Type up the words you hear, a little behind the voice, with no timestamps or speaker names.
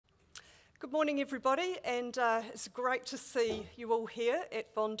Good morning, everybody, and it's great to see you all here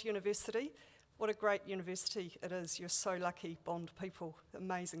at Bond University. What a great university it is. You're so lucky, Bond people.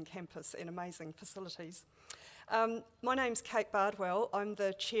 Amazing campus and amazing facilities. My name's Kate Bardwell. I'm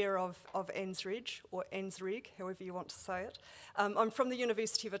the chair of ANZREG, or ANZREG, however you want to say it. I'm from the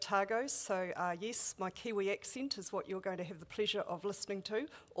University of Otago, so yes, my Kiwi accent is what you're going to have the pleasure of listening to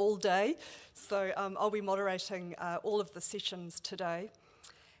all day. So I'll be moderating all of the sessions today.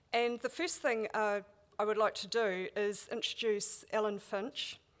 And the first thing I would like to do is introduce Alan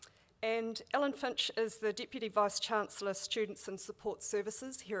Finch. And Alan Finch is the Deputy Vice-Chancellor, Students and Support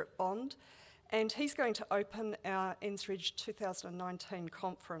Services here at Bond, and he's going to open our ANZREG 2019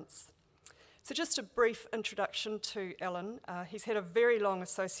 conference. So just a brief introduction to Alan. He's had a very long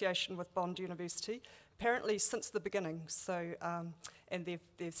association with Bond University, apparently since the beginning, so, and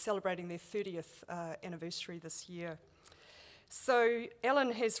they're celebrating their 30th anniversary this year. So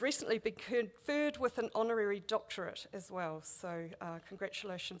Alan has recently been conferred with an honorary doctorate as well, so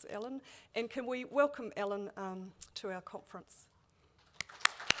congratulations, Alan. And can we welcome Alan to our conference?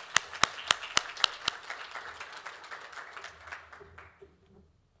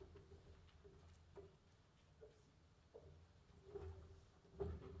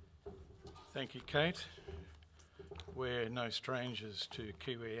 Thank you, Kate. We're no strangers to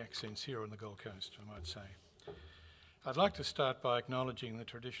Kiwi accents here on the Gold Coast, I might say. I'd like to start by acknowledging the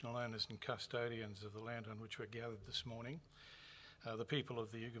traditional owners and custodians of the land on which we're gathered this morning, the people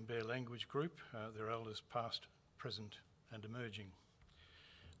of the Yugambeh language group, their elders past, present and emerging.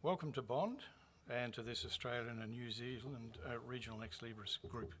 Welcome to Bond and to this Australian and New Zealand Regional Ex Libris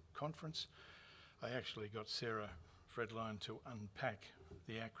Group Conference. I actually got Sarah Fredline to unpack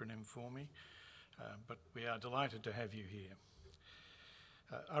the acronym for me, but we are delighted to have you here.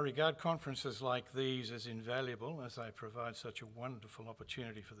 I regard conferences like these as invaluable as they provide such a wonderful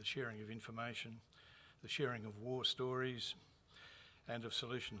opportunity for the sharing of information, the sharing of war stories and of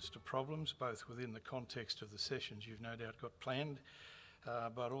solutions to problems, both within the context of the sessions you've no doubt got planned,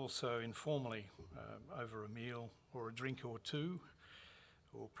 but also informally over a meal or a drink or two,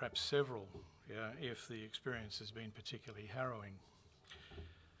 or perhaps several, if the experience has been particularly harrowing.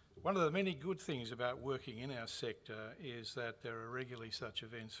 One of the many good things about working in our sector is that there are regularly such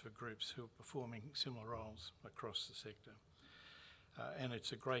events for groups who are performing similar roles across the sector. And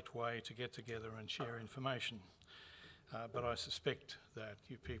it's a great way to get together and share information. But I suspect that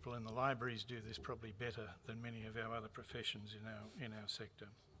you people in the libraries do this probably better than many of our other professions in our sector.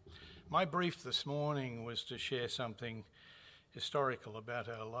 My brief this morning was to share something historical about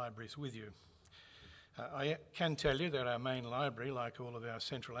our libraries with you. I can tell you that our main library, like all of our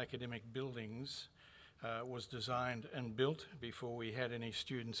central academic buildings, was designed and built before we had any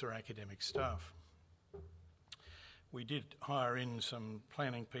students or academic staff. We did hire in some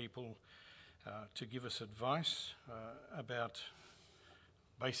planning people to give us advice about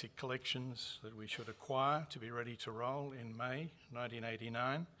basic collections that we should acquire to be ready to roll in May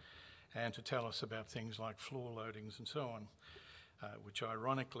 1989, and to tell us about things like floor loadings and so on. Which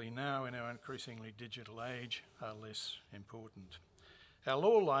ironically now in our increasingly digital age are less important. Our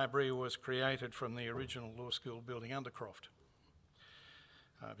law library was created from the original law school building Undercroft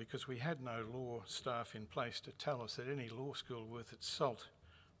because we had no law staff in place to tell us that any law school worth its salt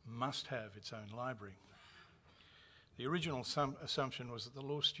must have its own library. The original assumption was that the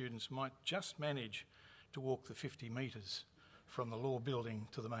law students might just manage to walk the 50 metres from the law building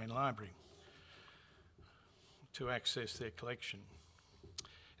to the main library to access their collection.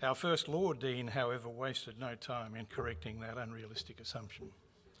 Our first law dean, however, wasted no time in correcting that unrealistic assumption.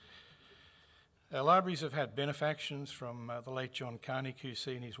 Our libraries have had benefactions from the late John Carney QC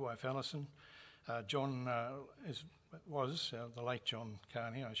and his wife Alison. John was the late John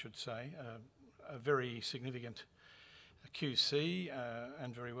Carney, I should say, a very significant QC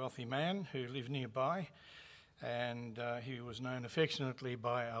and very wealthy man who lived nearby, and he was known affectionately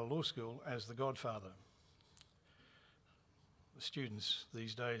by our law school as the Godfather. Students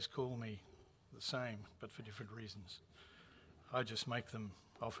these days call me the same, but for different reasons. I just make them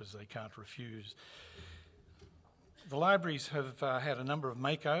offers they can't refuse. The libraries have had a number of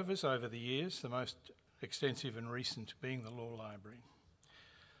makeovers over the years, the most extensive and recent being the law library.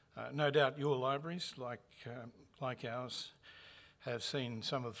 No doubt your libraries, like ours, have seen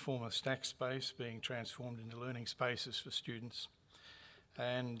some of the former stack space being transformed into learning spaces for students.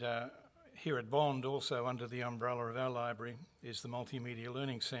 And here at Bond, also under the umbrella of our library, is the Multimedia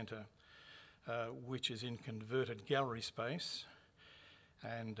Learning Centre, which is in converted gallery space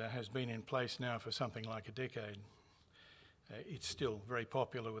and has been in place now for something like a decade. It's still very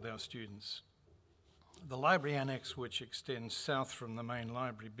popular with our students. The library annex, which extends south from the main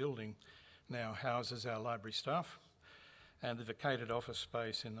library building, now houses our library staff, and the vacated office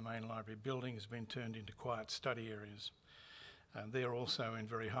space in the main library building has been turned into quiet study areas. And they're also in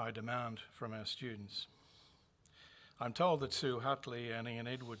very high demand from our students. I'm told that Sue Hutley and Ian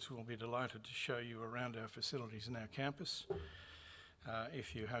Edwards will be delighted to show you around our facilities and our campus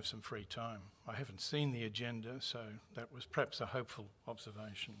if you have some free time. I haven't seen the agenda, so that was perhaps a hopeful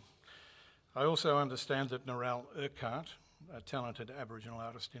observation. I also understand that Narelle Urquhart, a talented Aboriginal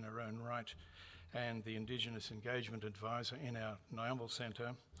artist in her own right, and the Indigenous Engagement Advisor in our Nyumble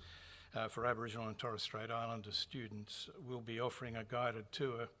Centre for Aboriginal and Torres Strait Islander students, will be offering a guided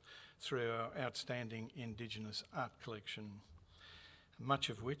tour through our outstanding Indigenous art collection, much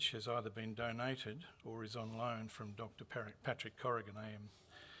of which has either been donated or is on loan from Dr. Patrick Corrigan AM.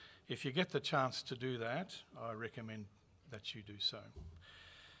 If you get the chance to do that, I recommend that you do so.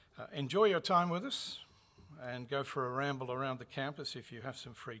 Enjoy your time with us and go for a ramble around the campus if you have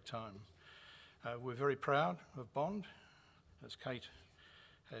some free time. We're very proud of Bond. As Kate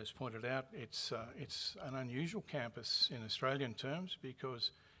has pointed out, it's an unusual campus in Australian terms because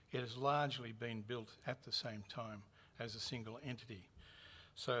it has largely been built at the same time as a single entity.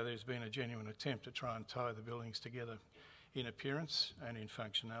 So there's been a genuine attempt to try and tie the buildings together in appearance and in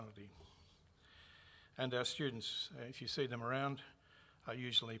functionality. And our students, if you see them around, are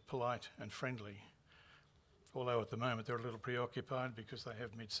usually polite and friendly, although at the moment they're a little preoccupied because they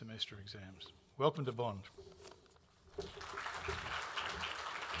have mid-semester exams. Welcome to Bond.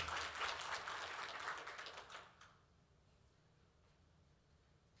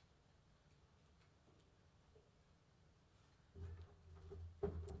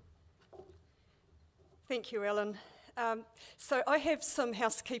 Thank you, Alan. So I have some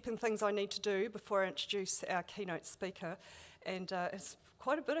housekeeping things I need to do before I introduce our keynote speaker, and it's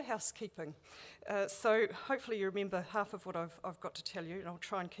quite a bit of housekeeping. So hopefully you remember half of what I've got to tell you, and I'll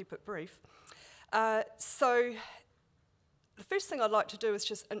try and keep it brief. So the first thing I'd like to do is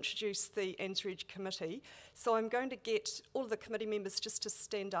just introduce the ANZREG committee. So I'm going to get all of the committee members just to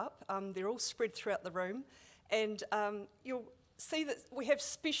stand up. They're all spread throughout the room, and you'll see that we have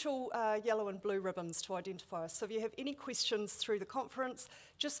special yellow and blue ribbons to identify us. So if you have any questions through the conference,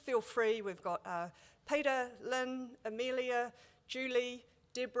 just feel free. We've got Peter, Lynn, Amelia, Julie,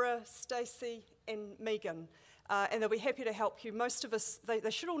 Deborah, Stacey and Megan. And they'll be happy to help you. Most of us,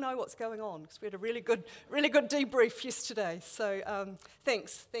 they should all know what's going on because we had a really good debrief yesterday. So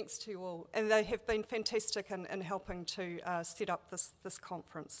thanks to you all. And they have been fantastic in helping to set up this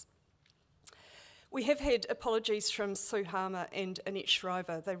conference. We have had apologies from Sue Harmer and Annette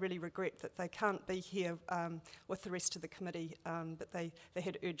Shriver. They really regret that they can't be here with the rest of the committee, but they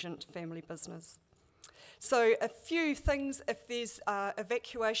had urgent family business. So a few things, if there's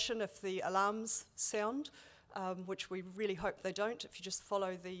evacuation, if the alarms sound, which we really hope they don't, if you just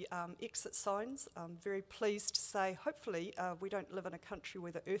follow the exit signs. I'm very pleased to say, hopefully, we don't live in a country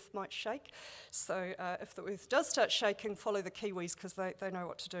where the earth might shake. So if the earth does start shaking, follow the Kiwis because they know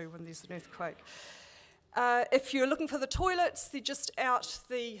what to do when there's an earthquake. If you're looking for the toilets, they're just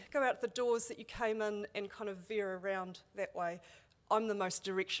go out the doors that you came in and kind of veer around that way. I'm the most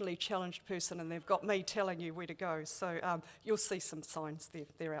directionally challenged person and they've got me telling you where to go. So you'll see some signs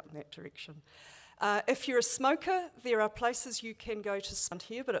they're out in that direction. If you're a smoker, there are places you can go to smoke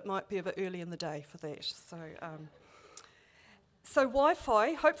here, but it might be a bit early in the day for that. So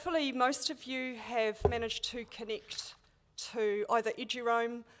Wi-Fi, hopefully most of you have managed to connect to either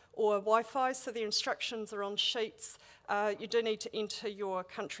Eduroam or Wi-Fi, so the instructions are on sheets. You do need to enter your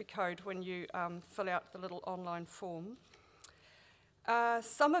country code when you fill out the little online form.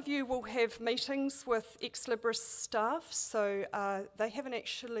 Some of you will have meetings with Ex Libris staff, so they haven't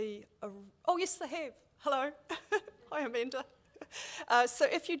actually... oh, yes, they have. Hello. Hi, Amanda. So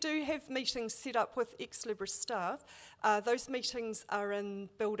if you do have meetings set up with Ex Libris staff, those meetings are in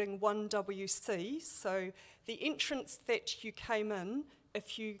building 1WC, so the entrance that you came in,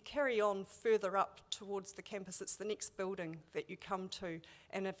 if you carry on further up towards the campus, it's the next building that you come to,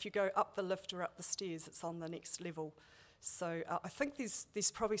 and if you go up the lift or up the stairs, it's on the next level. So I think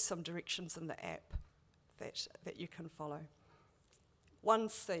there's probably some directions in the app that you can follow.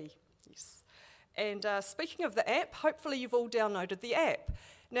 1C, yes. And speaking of the app, hopefully you've all downloaded the app.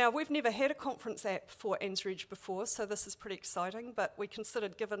 Now, we've never had a conference app for ANZREG before, so this is pretty exciting, but we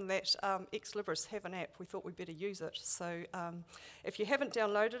considered, given that Ex Libris have an app, we thought we'd better use it. So if you haven't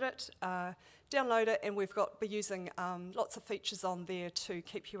downloaded it, download it, and we've got, be using lots of features on there to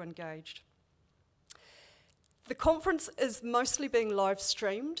keep you engaged. The conference is mostly being live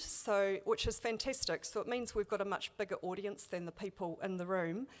streamed, which is fantastic. So it means we've got a much bigger audience than the people in the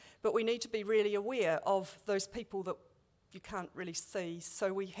room, but we need to be really aware of those people that you can't really see.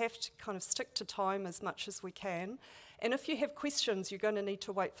 So we have to kind of stick to time as much as we can. And if you have questions, you're going to need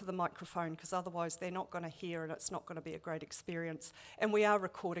to wait for the microphone, because otherwise they're not going to hear and it's not going to be a great experience. And we are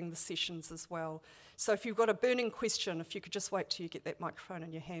recording the sessions as well. So if you've got a burning question, if you could just wait till you get that microphone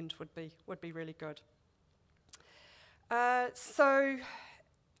in your hand, would be really good. So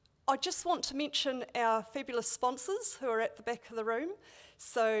I just want to mention our fabulous sponsors who are at the back of the room,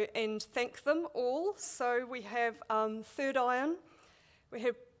 and thank them all. So we have Third Iron, we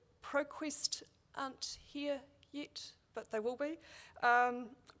have ProQuest, aren't here yet, but they will be,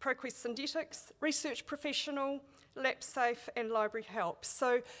 ProQuest Synthetics, Research Professional, LapSafe and Library Help.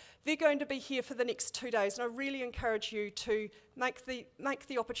 So they're going to be here for the next 2 days, and I really encourage you to make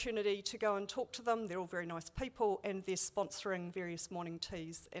the opportunity to go and talk to them. They're all very nice people, and they're sponsoring various morning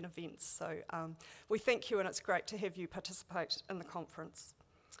teas and events. So we thank you, and it's great to have you participate in the conference.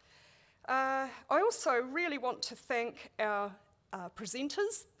 I also really want to thank our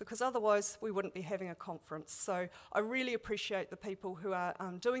presenters, because otherwise we wouldn't be having a conference. So I really appreciate the people who are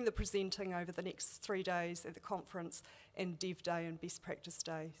doing the presenting over the next 3 days at the conference, and Dev Day and Best Practice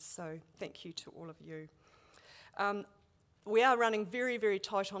Day. So thank you to all of you. We are running very, very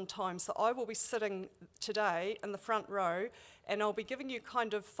tight on time, so I will be sitting today in the front row, and I'll be giving you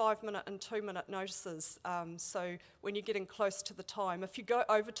kind of 5-minute and 2-minute notices. So when you're getting close to the time, if you go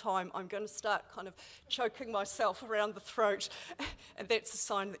over time, I'm going to start kind of choking myself around the throat, and that's a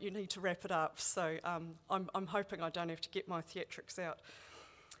sign that you need to wrap it up. So I'm hoping I don't have to get my theatrics out.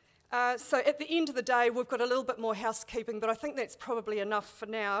 So at the end of the day, we've got a little bit more housekeeping, but I think that's probably enough for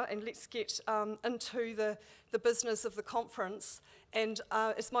now, and let's get into the business of the conference. And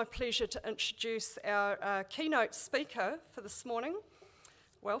it's my pleasure to introduce our keynote speaker for this morning,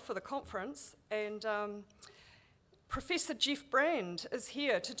 for the conference. And Professor Jeff Brand is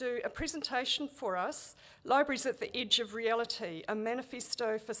here to do a presentation for us, Libraries at the Edge of Reality, a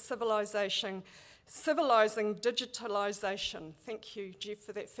Manifesto for Civilising Digitalisation. Thank you, Jeff,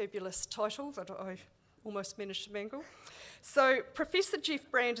 for that fabulous title that I almost managed to mangle. So, Professor Jeff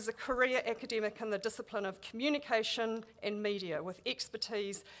Brand is a career academic in the discipline of communication and media with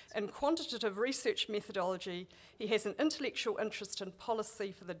expertise in quantitative research methodology. He has an intellectual interest in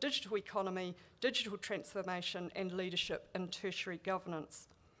policy for the digital economy, digital transformation, and leadership in tertiary governance.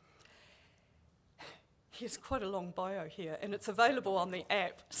 He has quite a long bio here, and it's available on the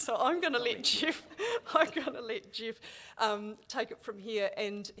app. So I'm going to let Jeff take it from here,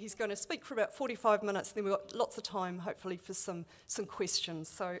 and he's going to speak for about 45 minutes. Then we've got lots of time, hopefully, for some questions.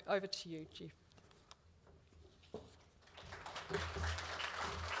 So over to you, Jeff.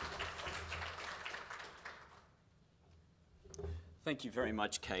 Thank you very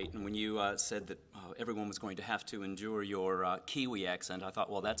much, Kate. And when you said that everyone was going to have to endure your Kiwi accent, I thought,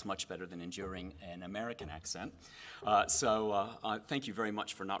 well, that's much better than enduring an American accent. So thank you very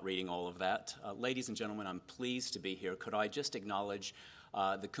much for not reading all of that. Ladies and gentlemen, I'm pleased to be here. Could I just acknowledge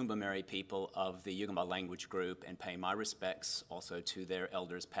the Kumbameri people of the Yugambeh language group and pay my respects also to their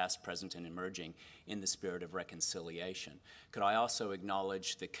elders past, present, and emerging in the spirit of reconciliation. Could I also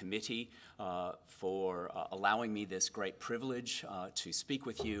acknowledge the committee for allowing me this great privilege to speak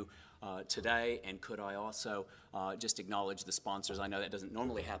with you today, and could I also just acknowledge the sponsors. I know that doesn't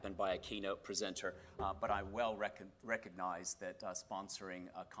normally happen by a keynote presenter, but I well recognize that sponsoring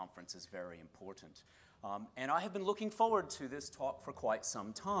a conference is very important. And I have been looking forward to this talk for quite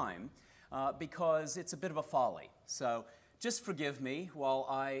some time because it's a bit of a folly. So just forgive me while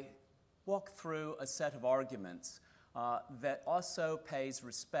I walk through a set of arguments that also pays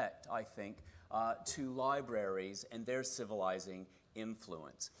respect, I think, to libraries and their civilizing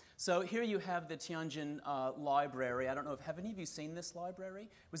influence. So here you have the Tianjin Library. I don't know, have any of you seen this library?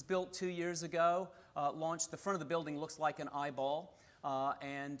 It was built 2 years ago, launched. The front of the building looks like an eyeball.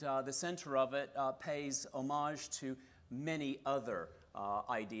 And the center of it pays homage to many other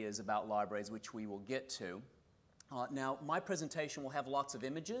ideas about libraries, which we will get to. Now, my presentation will have lots of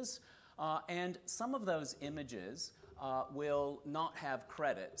images, and some of those images will not have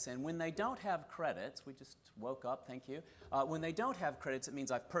credits. And when they don't have credits, we just woke up, thank you. When they don't have credits, it means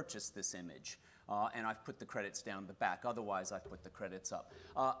I've purchased this image, and I've put the credits down the back. Otherwise, I've put the credits up.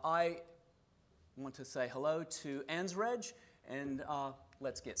 I want to say hello to ANZREG, and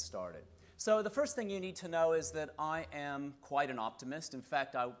let's get started. So the first thing you need to know is that I am quite an optimist. In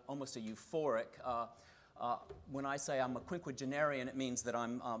fact, I'm almost a euphoric. When I say I'm a quinquagenarian, it means that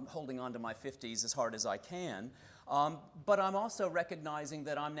I'm holding on to my 50s as hard as I can. But I'm also recognizing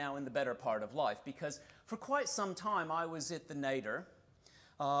that I'm now in the better part of life, because for quite some time I was at the nadir,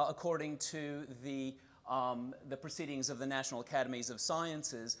 according to the the Proceedings of the National Academies of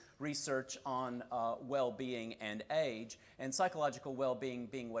Sciences, research on well-being and age, and psychological well-being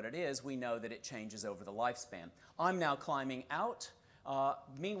being what it is, we know that it changes over the lifespan. I'm now climbing out.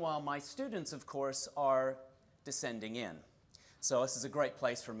 Meanwhile, my students, of course, are descending in. So this is a great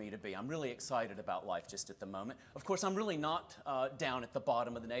place for me to be. I'm really excited about life just at the moment. Of course, I'm really not down at the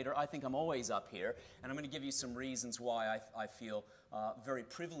bottom of the nadir. I think I'm always up here, and I'm going to give you some reasons why I feel very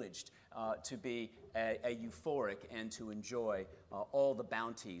privileged to be a euphoric and to enjoy all the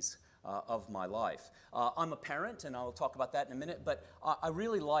bounties of my life. I'm a parent, and I'll talk about that in a minute, but I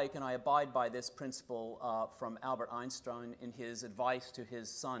really like and I abide by this principle from Albert Einstein in his advice to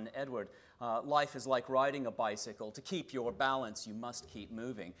his son, Edward. Life is like riding a bicycle. To keep your balance, you must keep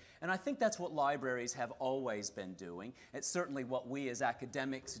moving. And I think that's what libraries have always been doing. It's certainly what we as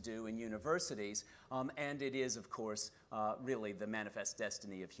academics do in universities, and it is, of course, really the manifest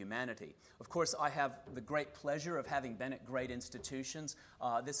destiny of humanity. Of course, I have the great pleasure of having been at great institutions.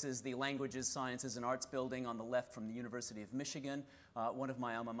 This is the Languages, Sciences, and Arts building on the left from the University of Michigan, one of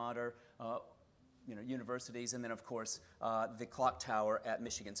my alma mater universities, and then, of course, the Clock Tower at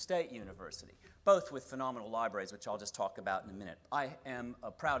Michigan State University, both with phenomenal libraries, which I'll just talk about in a minute. I am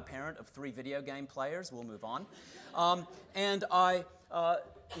a proud parent of 3 video game players. We'll move on. And I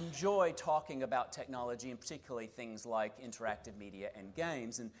enjoy talking about technology, and particularly things like interactive media and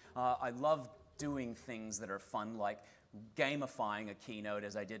games. And I love doing things that are fun, like gamifying a keynote,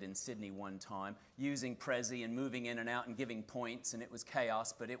 as I did in Sydney one time, using Prezi and moving in and out and giving points, and it was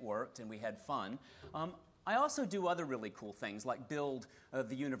chaos, but it worked, and we had fun. I also do other really cool things, like build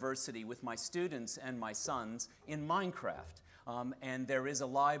the university with my students and my sons in Minecraft. And there is a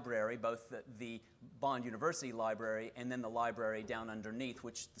library, both the Bond University library and then the library down underneath,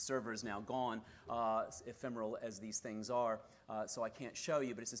 which the server is now gone, ephemeral as these things are, so I can't show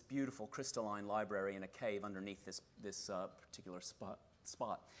you, but it's this beautiful crystalline library in a cave underneath this particular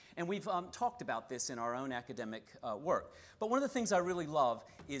spot. And we've talked about this in our own academic work. But one of the things I really love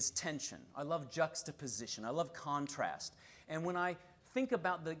is tension. I love juxtaposition. I love contrast. And when I think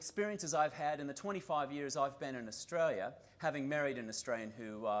about the experiences I've had in the 25 years I've been in Australia, having married an Australian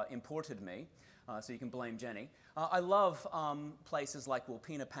who imported me, so you can blame Jenny. I love places like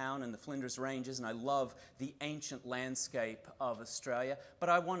Wilpena Pound and the Flinders Ranges, and I love the ancient landscape of Australia, but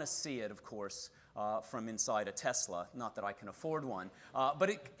I want to see it, of course, from inside a Tesla. Not that I can afford one, but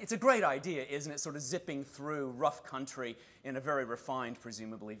it's a great idea, isn't it? Sort of zipping through rough country in a very refined,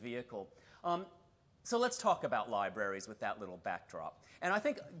 presumably, vehicle. So let's talk about libraries with that little backdrop. And I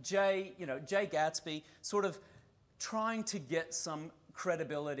think Jay Gatsby sort of trying to get some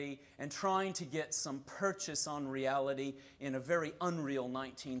credibility and trying to get some purchase on reality in a very unreal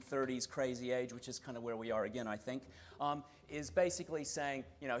 1930s crazy age, which is kind of where we are again, I think, is basically saying,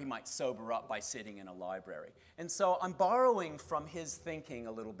 he might sober up by sitting in a library. And so I'm borrowing from his thinking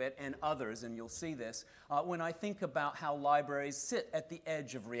a little bit, and others, and you'll see this, when I think about how libraries sit at the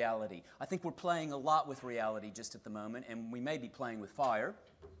edge of reality. I think we're playing a lot with reality just at the moment, and we may be playing with fire.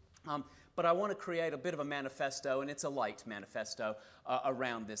 But I want to create a bit of a manifesto, and it's a light manifesto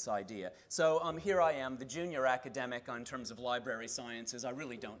around this idea. So here I am, the junior academic in terms of library sciences. I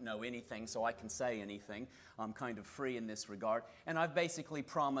really don't know anything, so I can say anything. I'm kind of free in this regard. And I've basically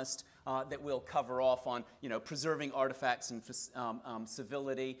promised that we'll cover off on, preserving artifacts and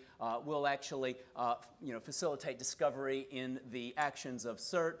civility. We'll actually, facilitate discovery in the actions of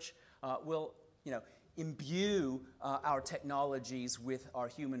search. We'll, imbue our technologies with our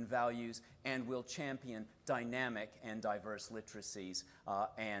human values, and will champion dynamic and diverse literacies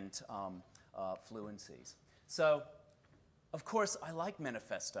and fluencies. So, of course, I like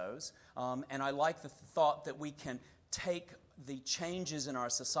manifestos, and I like the thought that we can take the changes in our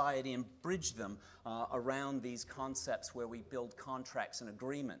society and bridge them around these concepts where we build contracts and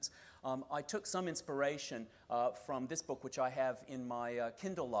agreements. I took some inspiration from this book, which I have in my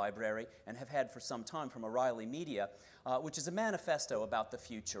Kindle library and have had for some time, from O'Reilly Media, which is a manifesto about the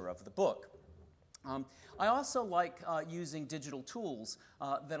future of the book. I also like using digital tools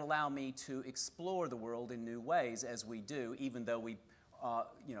that allow me to explore the world in new ways, as we do, even though we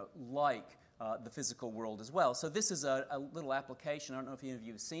like the physical world as well. So this is a little application. I don't know if any of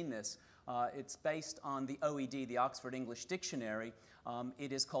you have seen this. It's based on the OED, the Oxford English Dictionary.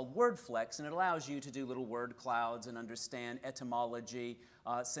 It is called WordFlex, and it allows you to do little word clouds and understand etymology,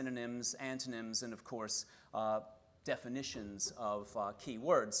 synonyms, antonyms, and of course definitions of key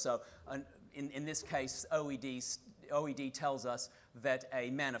words. So in this case, OED tells us that a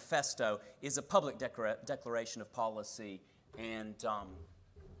manifesto is a public declaration of policy and,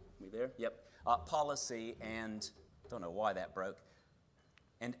 we there? Yep. Policy and, don't know why that broke,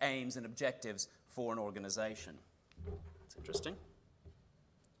 and aims and objectives for an organization. It's interesting.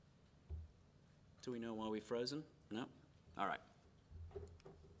 Do we know why we've frozen? No? All right.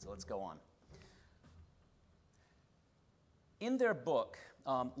 So let's go on. In their book,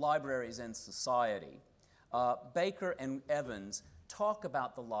 Libraries and Society, Baker and Evans talk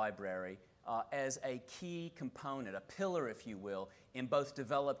about the library as a key component, a pillar, if you will, in both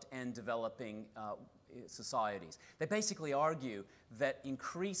developed and developing societies. They basically argue that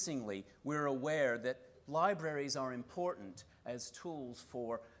increasingly we're aware that libraries are important as tools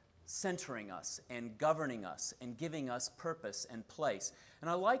for centering us and governing us and giving us purpose and place. And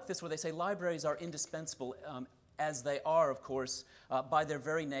I like this where they say libraries are indispensable as they are, of course, by their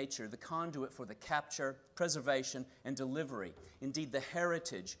very nature, the conduit for the capture, preservation, and delivery, indeed the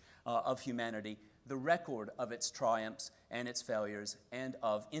heritage of humanity, the record of its triumphs and its failures, and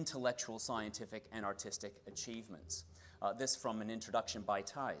of intellectual, scientific, and artistic achievements. This from an introduction by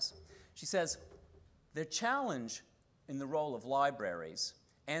Theis. She says, their challenge in the role of libraries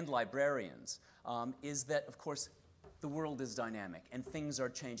and librarians is that, of course, the world is dynamic and things are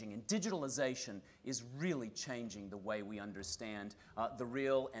changing, and digitalization is really changing the way we understand the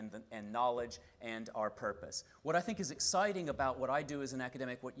real and knowledge and our purpose. What I think is exciting about what I do as an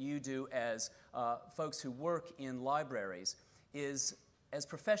academic, what you do as folks who work in libraries, is as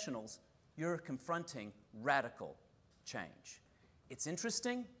professionals, you're confronting radical change. It's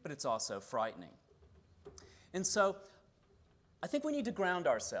interesting, but it's also frightening. And so I think we need to ground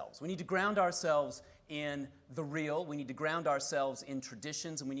ourselves. We need to ground ourselves in the real. We need to ground ourselves in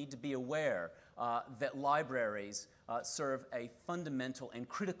traditions, and we need to be aware that libraries serve a fundamental and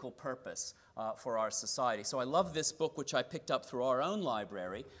critical purpose for our society. So I love this book, which I picked up through our own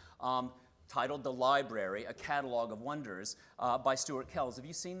library, titled The Library, A Catalog of Wonders, by Stuart Kells. Have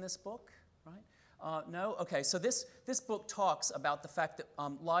you seen this book? Right? No? Okay, so this book talks about the fact that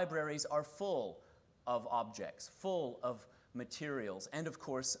libraries are full of objects, full of materials, and of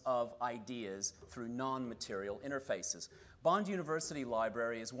course of ideas through non-material interfaces. Bond University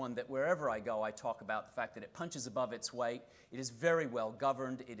Library is one that wherever I go I talk about the fact that it punches above its weight. It is very well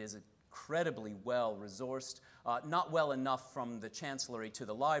governed. It is incredibly well resourced. Not well enough from the Chancellery to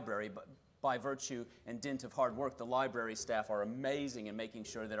the library, but by virtue and dint of hard work, the library staff are amazing in making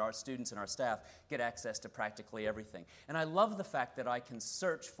sure that our students and our staff get access to practically everything. And I love the fact that I can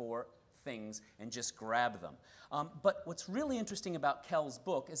search for things and just grab them. But what's really interesting about Kell's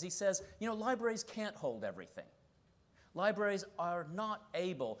book is he says, you know, libraries can't hold everything. Libraries are not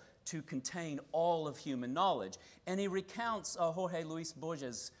able to contain all of human knowledge. And he recounts Jorge Luis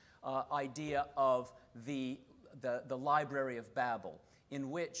Borges' idea of the Library of Babel,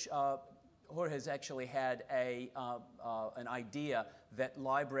 in which Jorge's actually had an idea that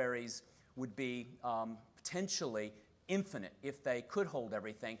libraries would be potentially infinite if they could hold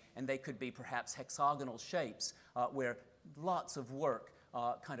everything, and they could be perhaps hexagonal shapes where lots of work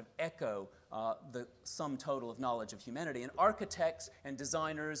kind of echo the sum total of knowledge of humanity. And architects and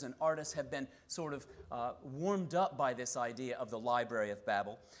designers and artists have been sort of warmed up by this idea of the Library of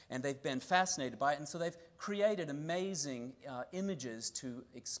Babel, and they've been fascinated by it, and so they've created amazing images to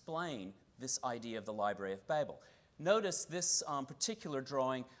explain this idea of the Library of Babel. Notice this particular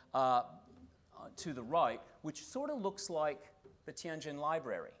drawing to the right, which sort of looks like the Tianjin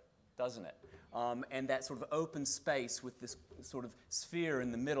Library, doesn't it? And that sort of open space with this sort of sphere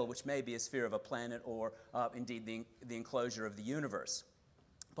in the middle, which may be a sphere of a planet or indeed the enclosure of the universe.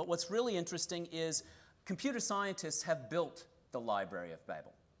 But what's really interesting is computer scientists have built the Library of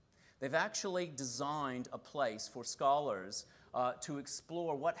Babel. They've actually designed a place for scholars to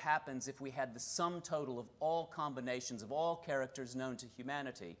explore what happens if we had the sum total of all combinations of all characters known to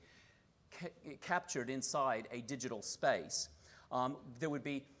humanity captured inside a digital space. There would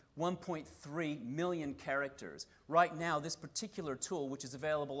be 1.3 million characters. Right now, this particular tool, which is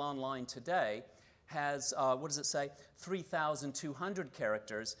available online today, has, 3,200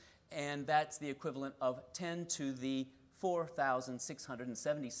 characters, and that's the equivalent of 10 to the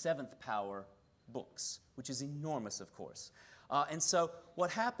 4,677th power books, which is enormous, of course. And so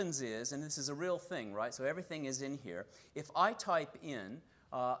what happens is, and this is a real thing, right? So everything is in here. If I type in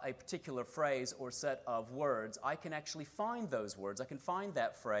a particular phrase or set of words, I can actually find those words. I can find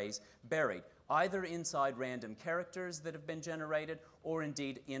that phrase buried, either inside random characters that have been generated or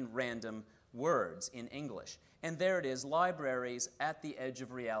indeed in random words in English. And there it is, libraries at the edge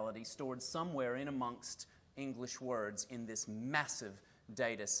of reality, stored somewhere in amongst English words in this massive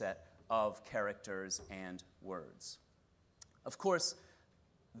data set of characters and words. Of course,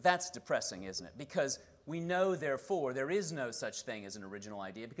 that's depressing, isn't it? Because we know, therefore, there is no such thing as an original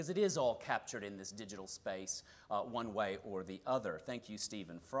idea because it is all captured in this digital space one way or the other. Thank you,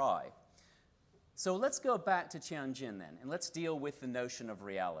 Stephen Fry. So let's go back to Tianjin then, and let's deal with the notion of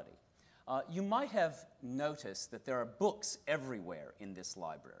reality. You might have noticed that there are books everywhere in this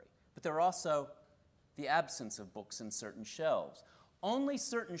library, but there are also the absence of books in certain shelves. Only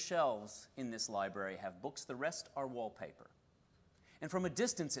certain shelves in this library have books, the rest are wallpaper. And from a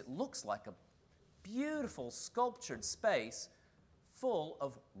distance, it looks like a beautiful sculptured space full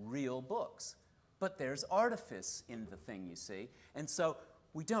of real books. But there's artifice in the thing, you see, and so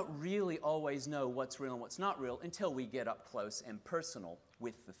we don't really always know what's real and what's not real until we get up close and personal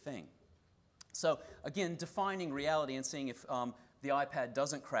with the thing. So again, defining reality and seeing if the iPad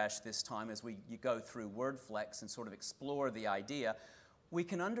doesn't crash this time as you go through WordFlex and sort of explore the idea, we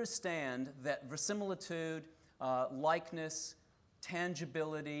can understand that verisimilitude, likeness,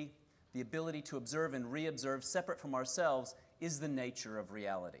 tangibility, the ability to observe and reobserve separate from ourselves is the nature of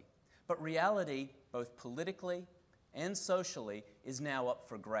reality. But reality, both politically and socially, is now up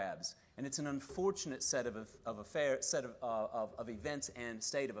for grabs. And it's an unfortunate set of events and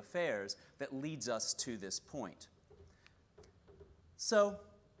state of affairs that leads us to this point. So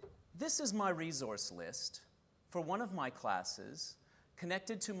this is my resource list for one of my classes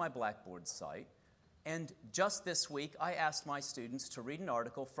connected to my Blackboard site. And just this week, I asked my students to read an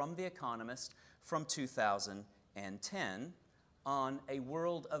article from The Economist from 2010 on a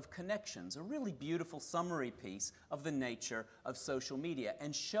world of connections, a really beautiful summary piece of the nature of social media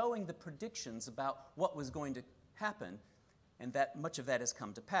and showing the predictions about what was going to happen, and that much of that has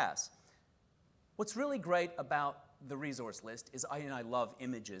come to pass. What's really great about the resource list is, and I love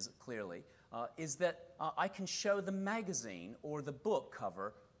images clearly, is that I can show the magazine or the book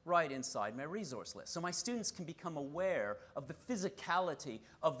cover right inside my resource list. So my students can become aware of the physicality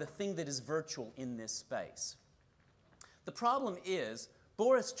of the thing that is virtual in this space. The problem is,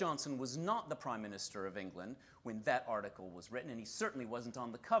 Boris Johnson was not the Prime Minister of England when that article was written, and he certainly wasn't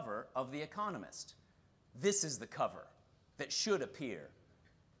on the cover of The Economist. This is the cover that should appear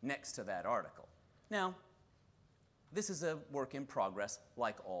next to that article. Now, this is a work in progress,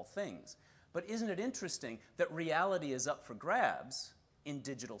 like all things. But isn't it interesting that reality is up for grabs in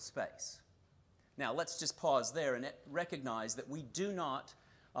digital space? Now, let's just pause there and recognize that we do not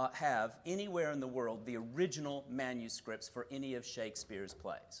have anywhere in the world the original manuscripts for any of Shakespeare's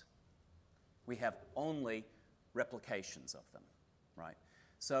plays. We have only replications of them, right?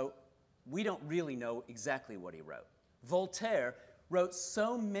 So we don't really know exactly what he wrote. Voltaire wrote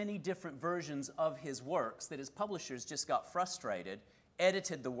so many different versions of his works that his publishers just got frustrated,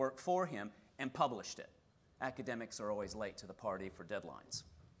 edited the work for him, and published it. Academics are always late to the party for deadlines.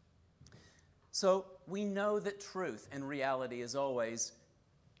 So we know that truth and reality is always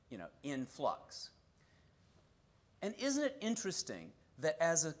in flux. And isn't it interesting that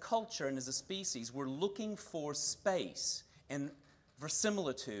as a culture and as a species, we're looking for space and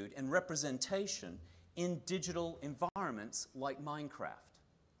verisimilitude and representation in digital environments like Minecraft?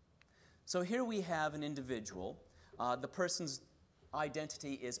 So here we have an individual. The person's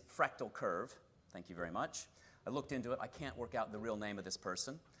identity is Fractal Curve. Thank you very much. I looked into it. I can't work out the real name of this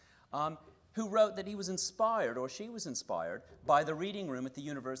person. Who wrote that he was inspired, or she was inspired, by the reading room at the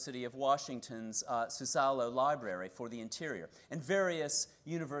University of Washington's Susalo Library for the interior, and various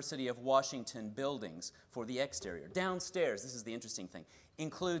University of Washington buildings for the exterior. Downstairs, this is the interesting thing,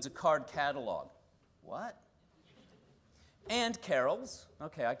 includes a card catalog. What? And carols.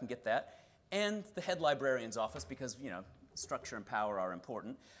 Okay, I can get that. And the head librarian's office, because, structure and power are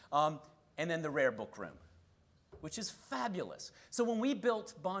important. And then the rare book room, which is fabulous. So when we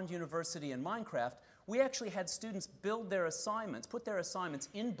built Bond University in Minecraft, we actually had students build their assignments, put their assignments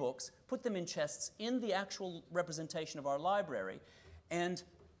in books, put them in chests in the actual representation of our library, and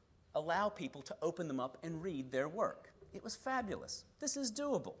allow people to open them up and read their work. It was fabulous. This is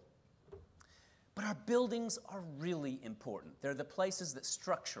doable. But our buildings are really important. They're the places that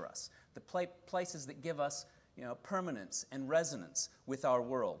structure us, the places that give us permanence and resonance with our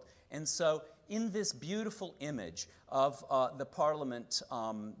world. And so in this beautiful image of the Parliament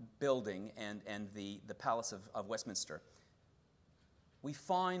building and the Palace of Westminster, we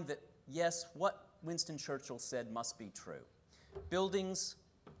find that, yes, what Winston Churchill said must be true. Buildings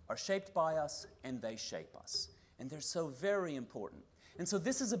are shaped by us, and they shape us. And they're so very important. And so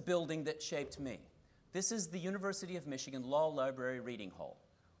this is a building that shaped me. This is the University of Michigan Law Library Reading Hall.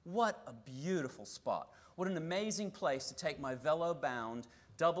 What a beautiful spot. What an amazing place to take my velo-bound,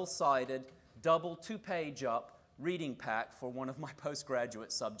 double-sided, double two-page up reading pack for one of my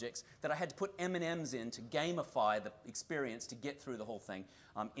postgraduate subjects that I had to put M&Ms in to gamify the experience to get through the whole thing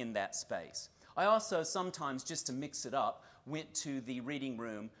in that space. I also sometimes, just to mix it up, went to the reading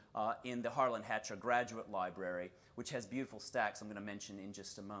room in the Harlan Hatcher Graduate Library, which has beautiful stacks I'm going to mention in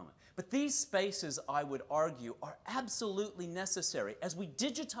just a moment. But these spaces, I would argue, are absolutely necessary as we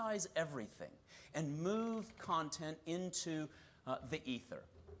digitize everything and move content into the ether.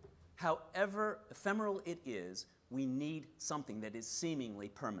 However ephemeral it is, we need something that is seemingly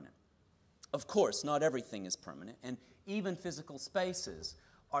permanent. Of course, not everything is permanent, and even physical spaces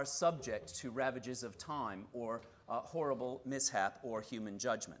are subject to ravages of time or horrible mishap or human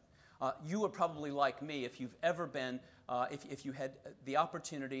judgment. You are probably like me if you've ever been, if you had the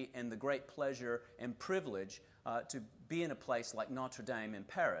opportunity and the great pleasure and privilege to be in a place like Notre Dame in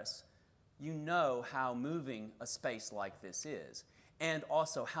Paris, you know how moving a space like this is, and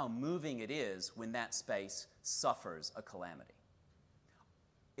also how moving it is when that space suffers a calamity.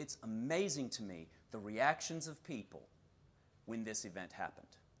 It's amazing to me the reactions of people when this event happened.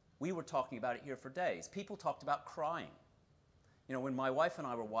 We were talking about it here for days. People talked about crying. You know, when my wife and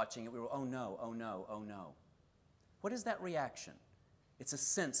I were watching it, we were, oh no, oh no, oh no. What is that reaction? It's a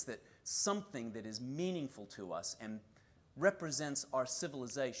sense that something that is meaningful to us and represents our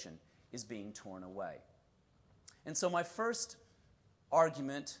civilization is being torn away. And so my first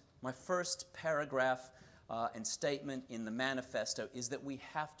argument, my first paragraph and statement in the manifesto is that we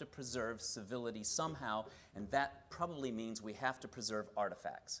have to preserve civility somehow, and that probably means we have to preserve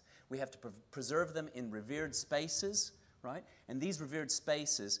artifacts. We have to preserve them in revered spaces, right? And these revered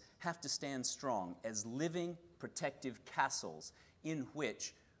spaces have to stand strong as living, protective castles in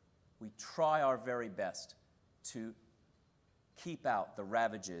which we try our very best to keep out the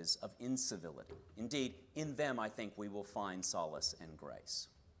ravages of incivility. Indeed, in them I think we will find solace and grace.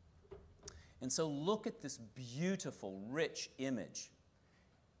 And so look at this beautiful, rich image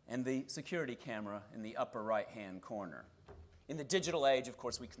and the security camera in the upper right-hand corner. In the digital age, of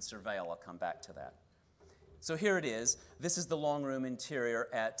course, we can surveil. I'll come back to that. So here it is. This is the long room interior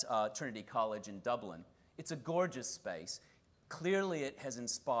at Trinity College in Dublin. It's a gorgeous space. Clearly it has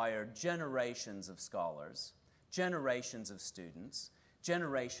inspired generations of scholars, generations of students,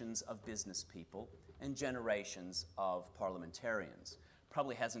 generations of business people, and generations of parliamentarians.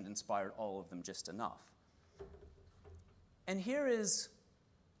 Probably hasn't inspired all of them just enough. And here is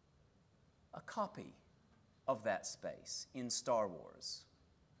a copy of that space in Star Wars.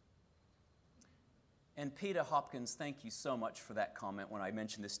 And Peter Hopkins, thank you so much for that comment when I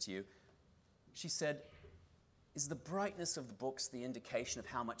mentioned this to you. She said, is the brightness of the books the indication of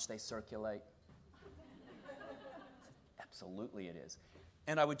how much they circulate? Absolutely it is.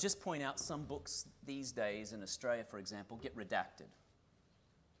 And I would just point out some books these days in Australia, for example, get redacted.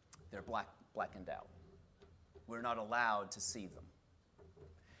 They're blackened out. We're not allowed to see them.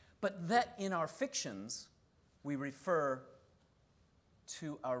 But that in our fictions, we refer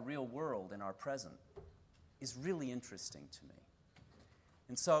to our real world and our present is really interesting to me.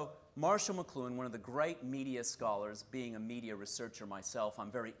 And so Marshall McLuhan, one of the great media scholars, being a media researcher myself,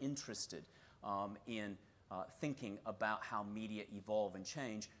 I'm very interested in thinking about how media evolve and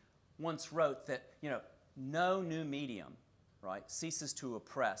change, once wrote that, no new medium, right, ceases to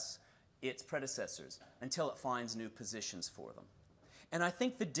oppress its predecessors until it finds new positions for them. And I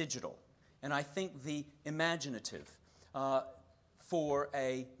think the digital, and I think the imaginative for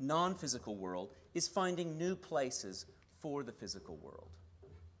a non-physical world is finding new places for the physical world.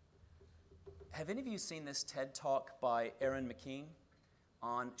 Have any of you seen this TED Talk by Erin McKean?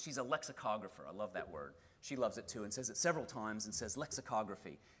 She's a lexicographer. I love that word. She loves it too and says it several times and says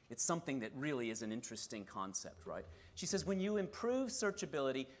lexicography. It's something that really is an interesting concept, right? She says when you improve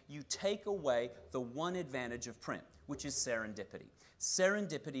searchability, you take away the one advantage of print, which is serendipity.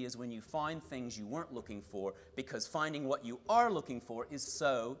 Serendipity is when you find things you weren't looking for because finding what you are looking for is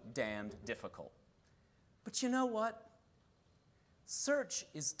so damned difficult. But you know what? Search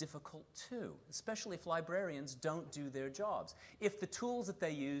is difficult too, especially if librarians don't do their jobs. If the tools that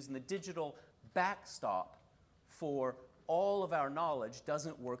they use and the digital backstop for all of our knowledge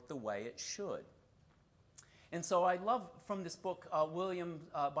doesn't work the way it should. And so I love from this book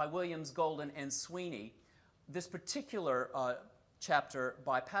by Williams, Golden, and Sweeney, this particular chapter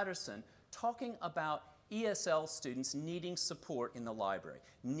by Patterson talking about ESL students needing support in the library,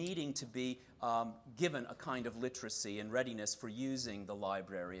 needing to be given a kind of literacy and readiness for using the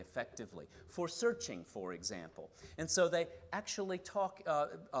library effectively, for searching, for example. And so they actually talk,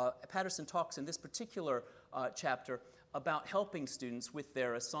 Patterson talks in this particular chapter about helping students with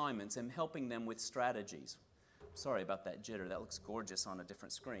their assignments and helping them with strategies. Sorry about that jitter, that looks gorgeous on a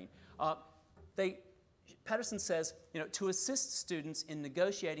different screen. Patterson says, to assist students in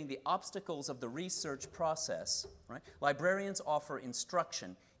negotiating the obstacles of the research process, right, librarians offer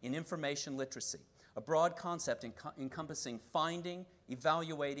instruction in information literacy. a broad concept encompassing finding,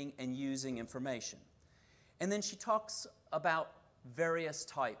 evaluating, and using information. And then she talks about various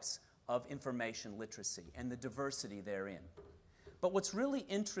types of information literacy and the diversity therein. But what's really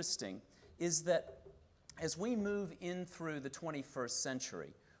interesting is that as we move in through the 21st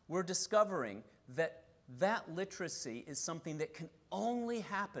century, we're discovering that that literacy is something that can only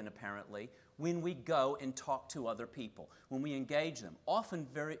happen, apparently, when we go and talk to other people, when we engage them, often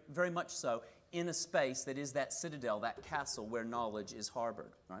very, very much so in a space that is that citadel, that castle where knowledge is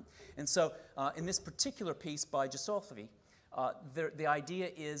harbored. Right? And so in this particular piece by Giuseppe, the idea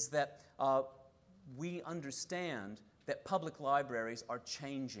is that we understand that public libraries are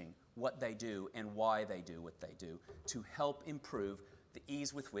changing what they do and why they do what they do to help improve the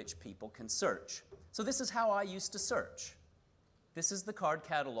ease with which people can search. So this is how I used to search. This is the card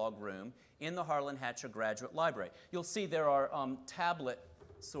catalog room in the Harlan Hatcher Graduate Library. You'll see there are tablet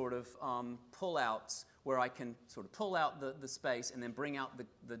sort of pull-outs where I can sort of pull out the space and then bring out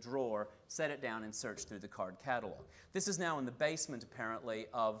the drawer, set it down, and search through the card catalog. This is now in the basement, apparently,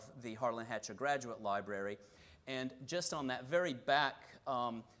 of the Harlan Hatcher Graduate Library. And just on that very back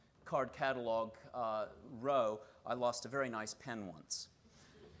card catalog row, I lost a very nice pen once.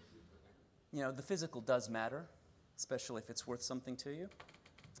 You know, the physical does matter, especially if it's worth something to you.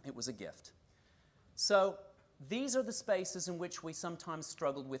 It was a gift. So these are the spaces in which we sometimes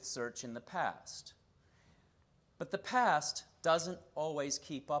struggled with search in the past. But the past doesn't always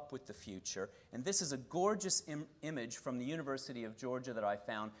keep up with the future, and this is a gorgeous image from the University of Georgia that I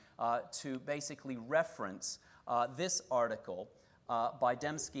found to basically reference this article by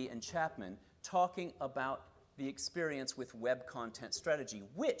Dembski and Chapman talking about the experience with web content strategy,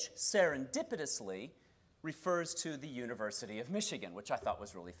 which serendipitously refers to the University of Michigan, which I thought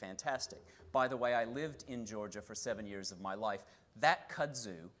was really fantastic. By the way, I lived in Georgia for 7 years of my life. That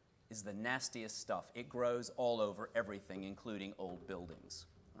kudzu is the nastiest stuff. It grows all over everything, including old buildings.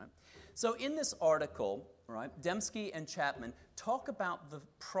 Right? So in this article, right, Dembski and Chapman talk about the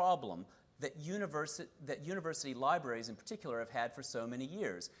problem that university libraries in particular have had for so many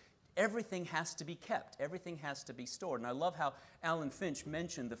years. Everything has to be kept. Everything has to be stored. And I love how Alan Finch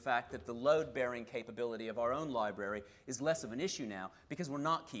mentioned the fact that the load-bearing capability of our own library is less of an issue now because we're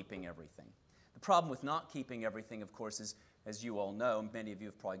not keeping everything. The problem with not keeping everything, of course, is, as you all know, many of you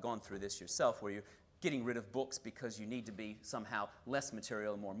have probably gone through this yourself, where you're getting rid of books because you need to be somehow less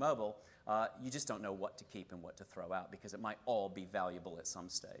material and more mobile. You just don't know what to keep and what to throw out because it might all be valuable at some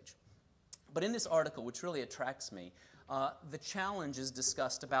stage. But in this article, which really attracts me, the challenge is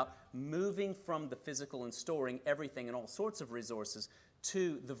discussed about moving from the physical and storing everything and all sorts of resources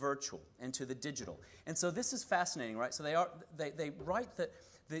to the virtual and to the digital. And so this is fascinating, right? So they write that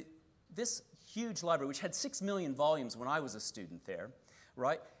this huge library, which had 6 million volumes when I was a student there,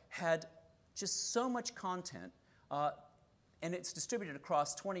 right, had just so much content, and it's distributed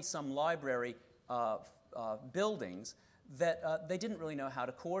across 20-some library buildings, that they didn't really know how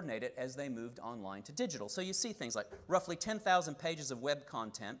to coordinate it as they moved online to digital. So you see things like roughly 10,000 pages of web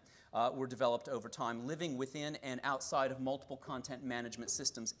content were developed over time, living within and outside of multiple content management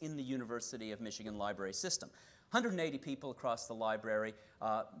systems in the University of Michigan library system. 180 people across the library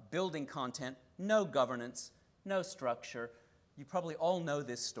building content, no governance, no structure. You probably all know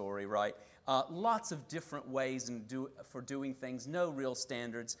this story, right? Lots of different ways for doing things, no real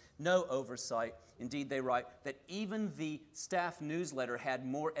standards, no oversight. Indeed, they write that even the staff newsletter had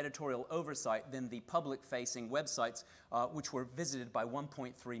more editorial oversight than the public-facing websites, which were visited by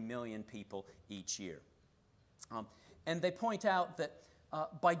 1.3 million people each year. And they point out that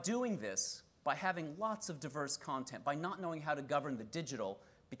by doing this, by having lots of diverse content, by not knowing how to govern the digital,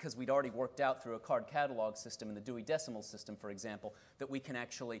 because we'd already worked out through a card catalog system and the Dewey Decimal System, for example, that we can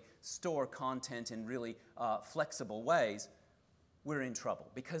actually store content in really flexible ways, we're in trouble.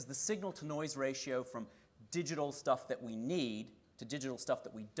 Because the signal-to-noise ratio from digital stuff that we need to digital stuff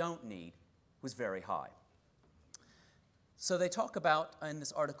that we don't need was very high. So they talk about, in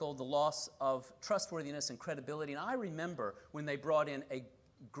this article, the loss of trustworthiness and credibility. And I remember when they brought in a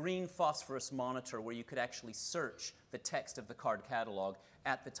green phosphorus monitor where you could actually search the text of the card catalog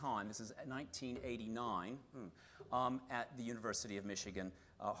at the time. This is 1989 at the University of Michigan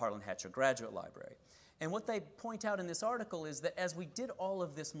Harlan Hatcher Graduate Library. And what they point out in this article is that as we did all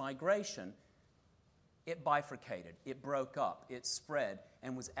of this migration, it bifurcated, it broke up, it spread,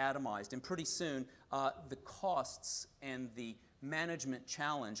 and was atomized. And pretty soon, the costs and the management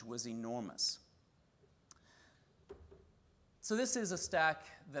challenge was enormous. So this is a stack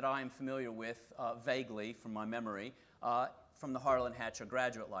that I am familiar with vaguely from my memory from the Harlan Hatcher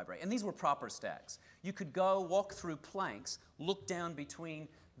Graduate Library. And these were proper stacks. You could go walk through planks, look down between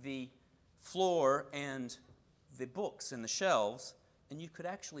the floor and the books and the shelves, and you could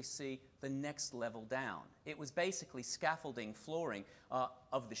actually see the next level down. It was basically scaffolding flooring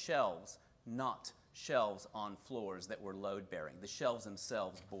of the shelves, not shelves on floors that were load-bearing. The shelves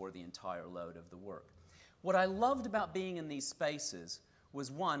themselves bore the entire load of the work. What I loved about being in these spaces was,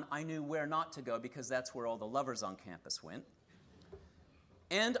 one, I knew where not to go because that's where all the lovers on campus went,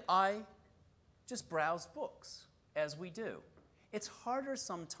 and I just browsed books, as we do. It's harder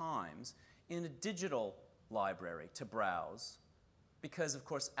sometimes in a digital library to browse because, of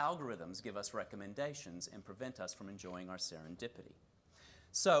course, algorithms give us recommendations and prevent us from enjoying our serendipity.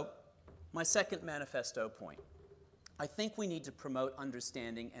 So, my second manifesto point. I think we need to promote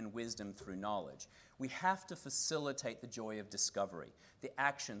understanding and wisdom through knowledge. We have to facilitate the joy of discovery, the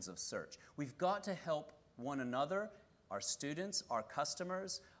actions of search. We've got to help one another, our students, our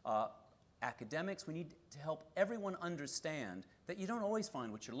customers, academics. We need to help everyone understand that you don't always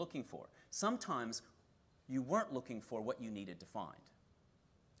find what you're looking for. Sometimes you weren't looking for what you needed to find.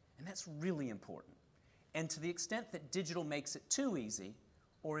 And that's really important. And to the extent that digital makes it too easy,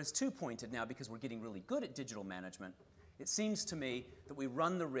 or is too pointed now because we're getting really good at digital management, it seems to me that we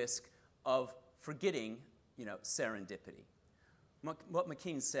run the risk of forgetting, serendipity. What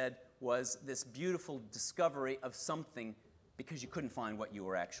McKean said was this beautiful discovery of something because you couldn't find what you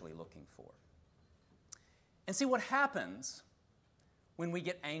were actually looking for. And see, what happens when we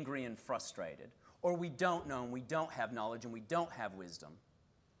get angry and frustrated, or we don't know and we don't have knowledge and we don't have wisdom,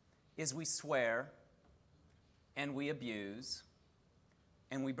 is we swear and we abuse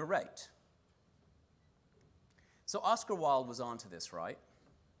and we berate. So Oscar Wilde was onto this, right?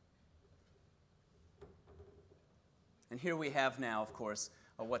 And here we have now, of course,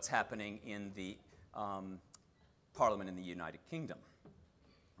 what's happening in the Parliament in the United Kingdom.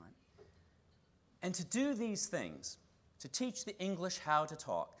 Right? And to do these things, to teach the English how to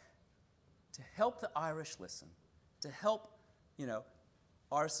talk, to help the Irish listen, to help,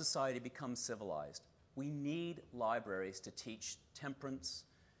 our society become civilized, we need libraries to teach temperance,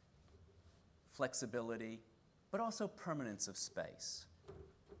 flexibility, but also permanence of space.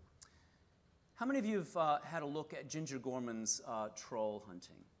 How many of you have had a look at Ginger Gorman's Troll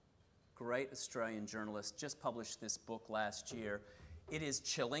Hunting? Great Australian journalist, just published this book last year. It is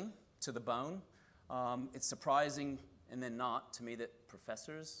chilling to the bone. It's surprising, and then not, to me, that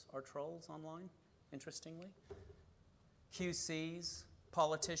professors are trolls online, interestingly. QCs,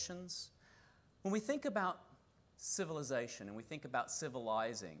 politicians. When we think about civilization and we think about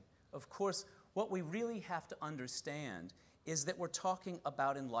civilizing, of course, what we really have to understand is that we're talking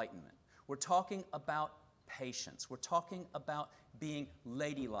about enlightenment. We're talking about patience. We're talking about being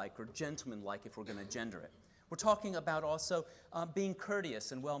ladylike or gentlemanlike if we're going to gender it. We're talking about also being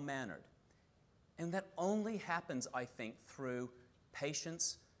courteous and well-mannered. And that only happens, I think, through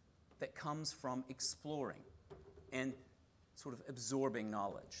patience that comes from exploring and sort of absorbing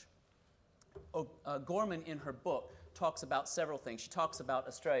knowledge. Gorman, in her book, talks about several things. She talks about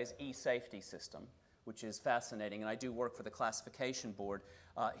Australia's e-safety system, which is fascinating, and I do work for the classification board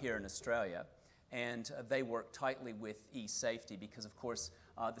here in Australia, and they work tightly with e-safety because, of course,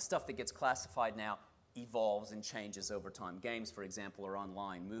 the stuff that gets classified now evolves and changes over time. Games, for example, are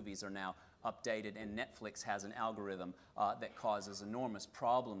online. Movies are now updated, and Netflix has an algorithm that causes enormous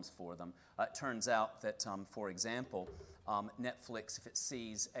problems for them. It turns out that, for example, Netflix, if it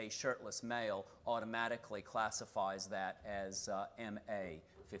sees a shirtless male, automatically classifies that as MA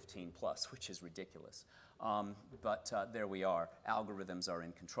 15+, which is ridiculous. But there we are. Algorithms are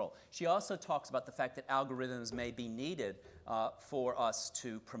in control. She also talks about the fact that algorithms may be needed for us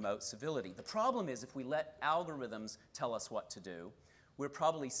to promote civility. The problem is if we let algorithms tell us what to do, we're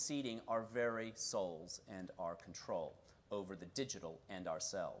probably ceding our very souls and our control over the digital and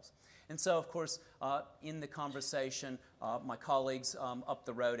ourselves. And so, of course, in the conversation, my colleagues up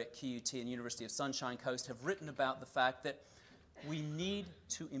the road at QUT and University of Sunshine Coast have written about the fact that we need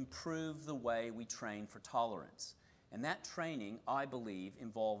to improve the way we train for tolerance. And that training, I believe,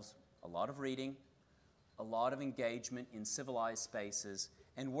 involves a lot of reading, a lot of engagement in civilized spaces,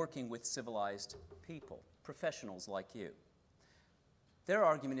 and working with civilized people, professionals like you. Their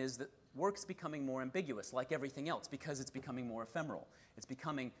argument is that work's becoming more ambiguous, like everything else, because it's becoming more ephemeral. It's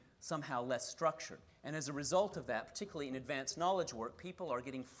becoming somehow less structured. And as a result of that, particularly in advanced knowledge work, people are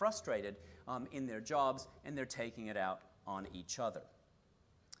getting frustrated in their jobs, and they're taking it out on each other.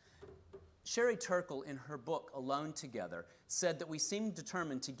 Sherry Turkle, in her book Alone Together, said that we seem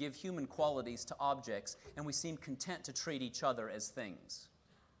determined to give human qualities to objects, and we seem content to treat each other as things.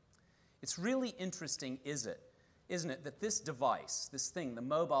 It's really interesting, isn't it, that this device, this thing, the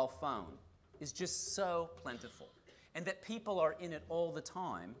mobile phone, is just so plentiful, and that people are in it all the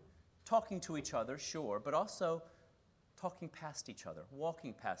time, talking to each other, sure, but also talking past each other,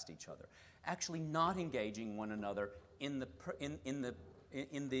 walking past each other, actually not engaging one another in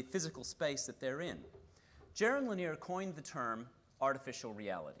the physical space that they're in. Jaron Lanier coined the term artificial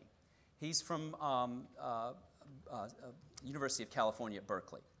reality. He's from University of California at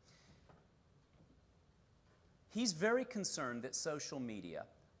Berkeley. He's very concerned that social media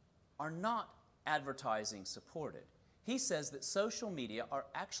are not advertising supported. He says that social media are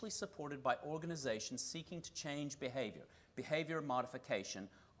actually supported by organizations seeking to change behavior modification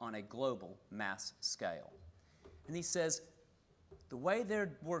on a global mass scale. And he says the way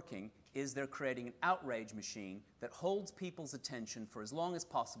they're working is they're creating an outrage machine that holds people's attention for as long as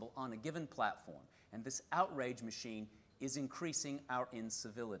possible on a given platform. And this outrage machine is increasing our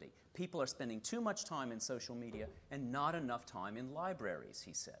incivility. People are spending too much time in social media and not enough time in libraries,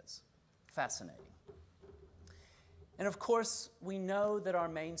 he says. Fascinating. And of course, we know that our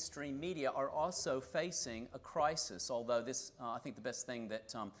mainstream media are also facing a crisis, although this, I think the best thing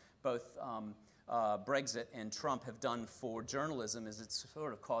that both Brexit and Trump have done for journalism is it's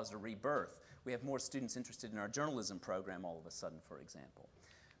sort of caused a rebirth. We have more students interested in our journalism program all of a sudden, for example.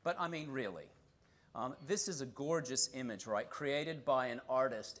 But I mean, really, this is a gorgeous image, right, created by an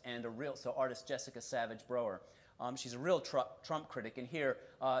artist and artist Jessica Savage Brower. She's a real Trump critic, and here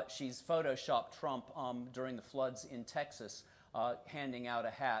she's photoshopped Trump during the floods in Texas, handing out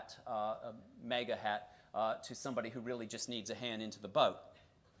a hat, a mega hat, to somebody who really just needs a hand into the boat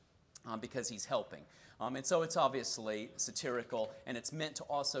because he's helping. And so it's obviously satirical, and it's meant to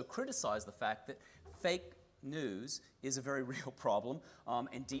also criticize the fact that fake news is a very real problem,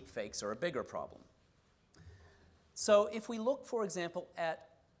 and deep fakes are a bigger problem. So if we look, for example, at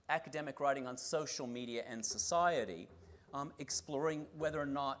academic writing on social media and society, exploring whether or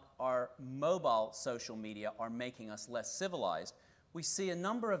not our mobile social media are making us less civilized, we see a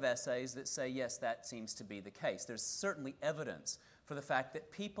number of essays that say, yes, that seems to be the case. There's certainly evidence for the fact that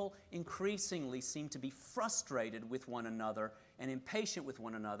people increasingly seem to be frustrated with one another and impatient with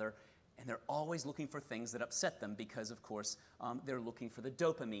one another, and they're always looking for things that upset them because, of course, they're looking for the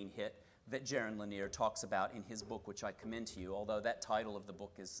dopamine hit that Jaron Lanier talks about in his book, which I commend to you, although that title of the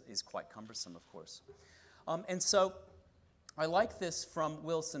book is quite cumbersome, of course. And so I like this from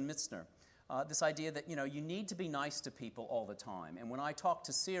Wilson Mitzner, this idea that, you need to be nice to people all the time. And when I talk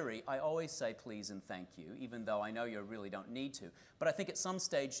to Siri, I always say please and thank you, even though I know you really don't need to. But I think at some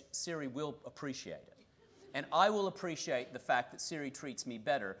stage, Siri will appreciate it. And I will appreciate the fact that Siri treats me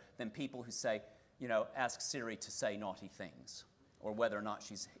better than people who say, ask Siri to say naughty things, or whether or not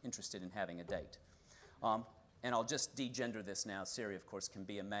she's interested in having a date. And I'll just degender this now. Siri, of course, can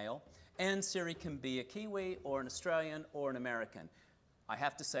be a male, and Siri can be a Kiwi or an Australian or an American. I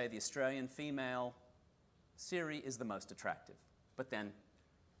have to say the Australian female Siri is the most attractive, but then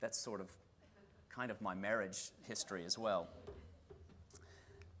that's sort of kind of my marriage history as well.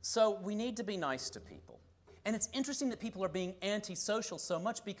 So we need to be nice to people. And it's interesting that people are being antisocial so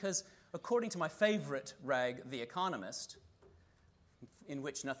much because, according to my favorite rag, The Economist, in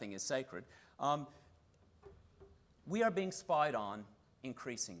which nothing is sacred, we are being spied on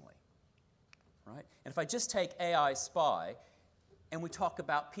increasingly, right? And if I just take AI spy and we talk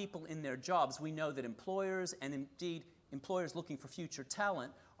about people in their jobs, we know that employers, and indeed employers looking for future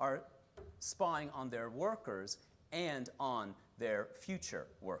talent, are spying on their workers and on their future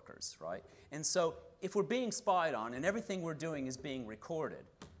workers, right? And so if we're being spied on and everything we're doing is being recorded,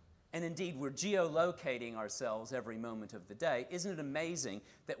 and indeed we're geolocating ourselves every moment of the day, isn't it amazing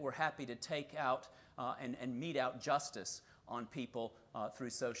that we're happy to take out and mete out justice on people through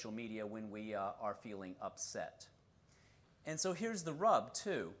social media when we are feeling upset? And so here's the rub,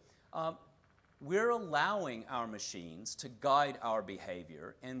 too. We're allowing our machines to guide our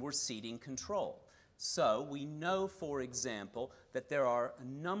behavior, and we're ceding control. So we know, for example, that there are a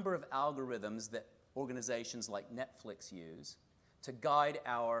number of algorithms that organizations like Netflix use to guide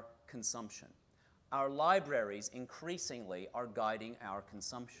our consumption. Our libraries increasingly are guiding our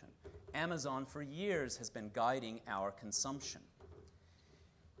consumption. Amazon for years has been guiding our consumption.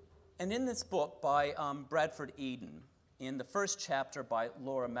 And in this book by Bradford Eden, in the first chapter by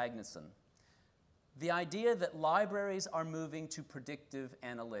Laura Magnuson, the idea that libraries are moving to predictive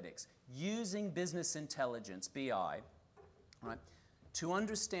analytics, using business intelligence, BI, right, to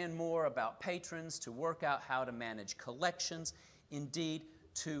understand more about patrons, to work out how to manage collections, indeed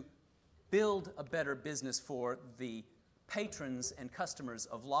to build a better business for the patrons and customers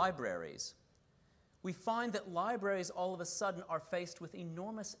of libraries, we find that libraries all of a sudden are faced with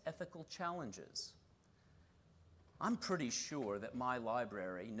enormous ethical challenges. I'm pretty sure that my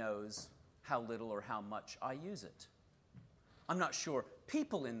library knows how little or how much I use it. I'm not sure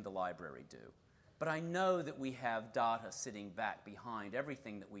people in the library do, but I know that we have data sitting back behind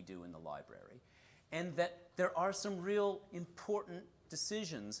everything that we do in the library, and that there are some real important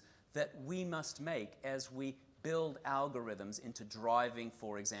decisions that we must make as we build algorithms into driving,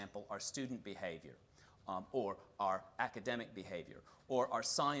 for example, our student behavior, or our academic behavior, or our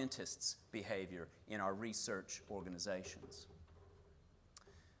scientists' behavior in our research organizations.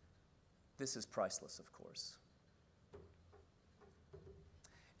 This is priceless, of course.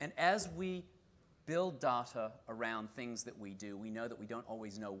 And as we build data around things that we do, we know that we don't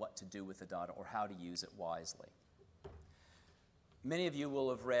always know what to do with the data or how to use it wisely. Many of you will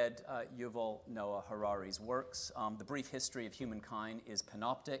have read Yuval Noah Harari's works. The Brief History of Humankind is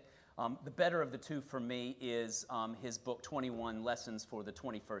panoptic. The better of the two for me is his book, 21 Lessons for the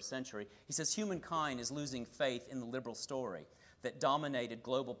 21st Century. He says humankind is losing faith in the liberal story that dominated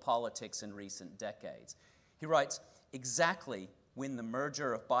global politics in recent decades. He writes, exactly when the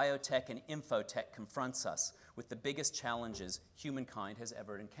merger of biotech and infotech confronts us with the biggest challenges humankind has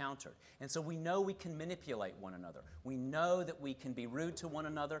ever encountered. And so we know we can manipulate one another. We know that we can be rude to one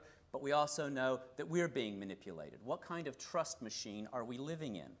another, but we also know that we're being manipulated. What kind of trust machine are we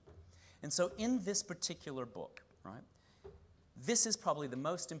living in? And so in this particular book, right, this is probably the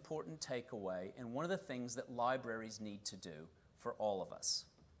most important takeaway and one of the things that libraries need to do for all of us.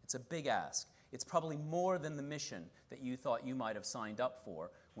 It's a big ask. It's probably more than the mission that you thought you might have signed up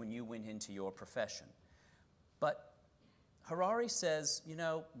for when you went into your profession. But Harari says, you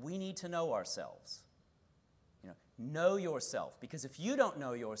know, we need to know ourselves. Know yourself, because if you don't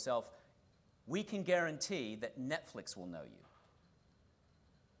know yourself, we can guarantee that Netflix will know you,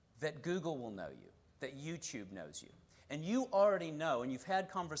 that Google will know you, that YouTube knows you. And you already know, and you've had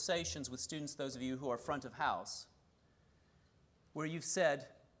conversations with students, those of you who are front of house, where you've said,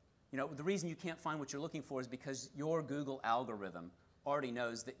 the reason you can't find what you're looking for is because your Google algorithm already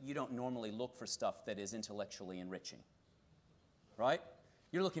knows that you don't normally look for stuff that is intellectually enriching, right?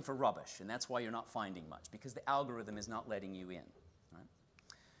 You're looking for rubbish, and that's why you're not finding much, because the algorithm is not letting you in, right?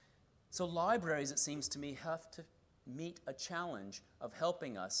 So libraries, it seems to me, have to meet a challenge of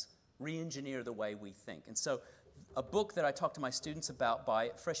helping us re-engineer the way we think. And so a book that I talk to my students about by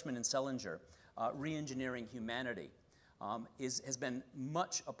Frischman and Selinger, Re-Engineering Humanity, has been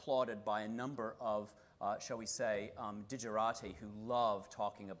much applauded by a number of, shall we say, digerati who love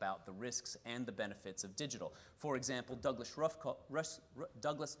talking about the risks and the benefits of digital. For example, Douglas Rushkoff.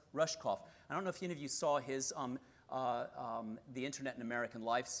 I don't know if any of you saw his The Internet in American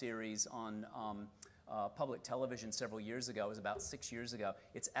Life series on public television several years ago. It was about 6 years ago.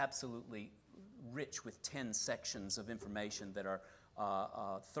 It's absolutely rich with 10 sections of information that are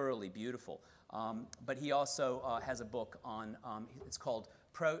thoroughly beautiful. But he also has a book on, it's called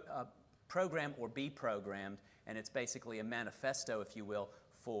Program or Be Programmed, and it's basically a manifesto, if you will,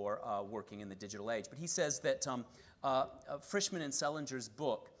 for working in the digital age. But he says that Frischman and Selinger's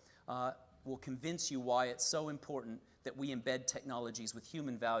book will convince you why it's so important that we embed technologies with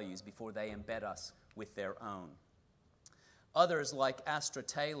human values before they embed us with their own. Others, like Astra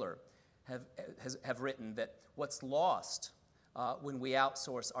Taylor, have written that what's lost when we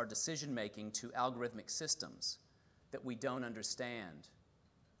outsource our decision-making to algorithmic systems that we don't understand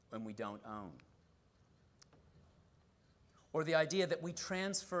and we don't own. Or the idea that we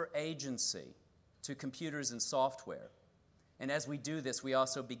transfer agency to computers and software, and as we do this, we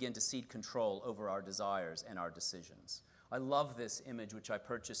also begin to cede control over our desires and our decisions. I love this image, which I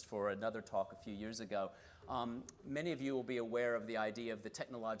purchased for another talk a few years ago. Many of you will be aware of the idea of the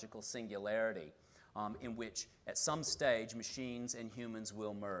technological singularity, in which at some stage machines and humans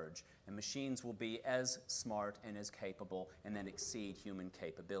will merge, and machines will be as smart and as capable and then exceed human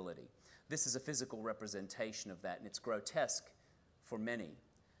capability. This is a physical representation of that, and it's grotesque for many,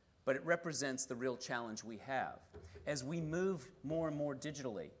 but it represents the real challenge we have. As we move more and more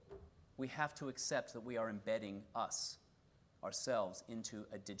digitally, we have to accept that we are embedding ourselves into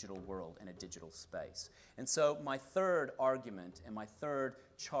a digital world and a digital space. And so my third argument and my third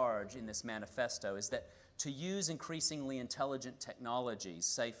charge in this manifesto is that to use increasingly intelligent technologies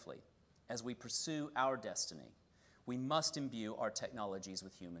safely as we pursue our destiny, we must imbue our technologies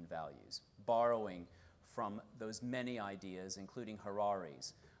with human values, borrowing from those many ideas, including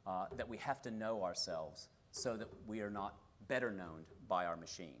Harari's, that we have to know ourselves so that we are not better known by our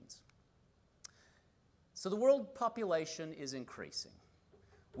machines. So the world population is increasing.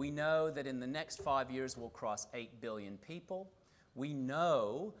 We know that in the next 5 years we'll cross 8 billion people. We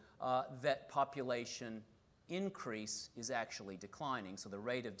know that population increase is actually declining, so the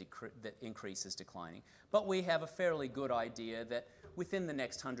rate of that increase is declining. But we have a fairly good idea that within the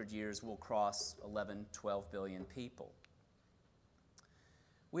next 100 years we'll cross 11, 12 billion people.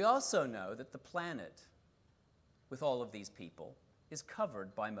 We also know that the planet, with all of these people, is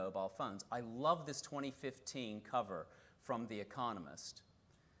covered by mobile phones. I love this 2015 cover from The Economist,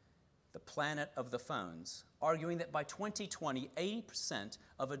 The Planet of the Phones, arguing that by 2020, 80%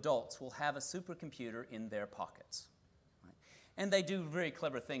 of adults will have a supercomputer in their pockets. Right? And they do very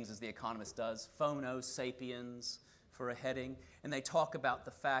clever things, as The Economist does, phono sapiens for a heading, and they talk about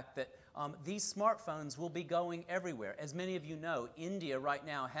the fact that these smartphones will be going everywhere. As many of you know, India right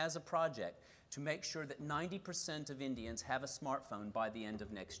now has a project to make sure that 90% of Indians have a smartphone by the end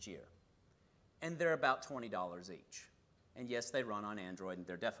of next year. And they're about $20 each. And yes, they run on Android, and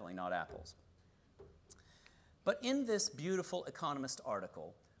they're definitely not Apple's. But in this beautiful Economist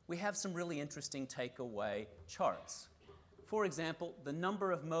article, we have some really interesting takeaway charts. For example, the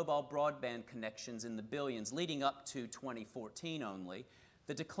number of mobile broadband connections in the billions leading up to 2014 only,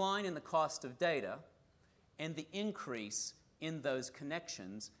 the decline in the cost of data, and the increase in those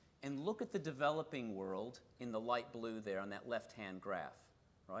connections. And look at the developing world in the light blue there on that left-hand graph,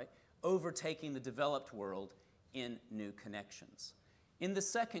 right? Overtaking the developed world in new connections. In the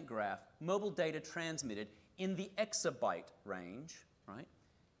second graph, mobile data transmitted in the exabyte range, right?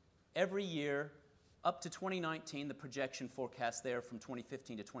 Every year, up to 2019, the projection forecast there from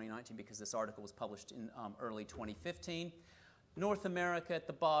 2015 to 2019, because this article was published in early 2015. North America at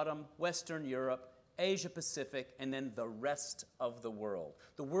the bottom, Western Europe, Asia Pacific, and then the rest of the world.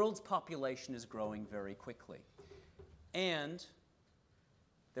 The world's population is growing very quickly. And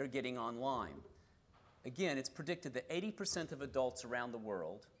they're getting online. Again, it's predicted that 80% of adults around the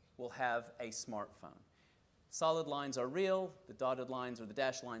world will have a smartphone. Solid lines are real, the dotted lines or the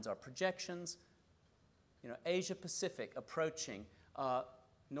dashed lines are projections. You know, Asia Pacific approaching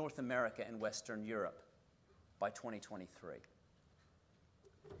North America and Western Europe by 2023.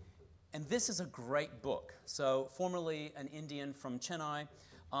 And this is a great book. So, formerly an Indian from Chennai,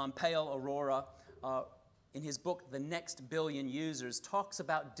 Payal Arora, in his book, The Next Billion Users, talks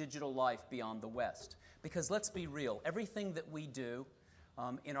about digital life beyond the West. Because let's be real, everything that we do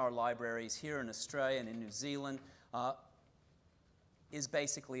in our libraries here in Australia and in New Zealand is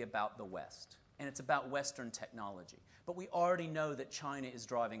basically about the West. And it's about Western technology. But we already know that China is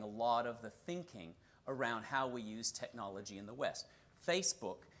driving a lot of the thinking around how we use technology in the West.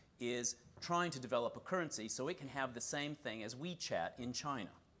 Facebook is trying to develop a currency so it can have the same thing as WeChat in China.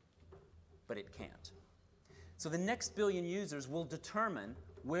 But it can't. So the next billion users will determine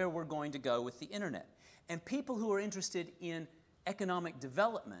where we're going to go with the internet. And people who are interested in economic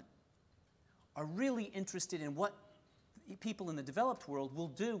development are really interested in what people in the developed world will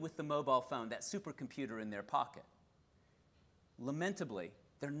do with the mobile phone, that supercomputer in their pocket. Lamentably,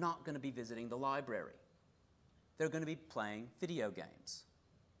 they're not going to be visiting the library. They're going to be playing video games.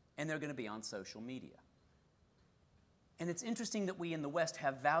 And they're going to be on social media. And it's interesting that we in the West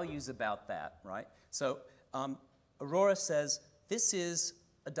have values about that, right? So Aurora says this is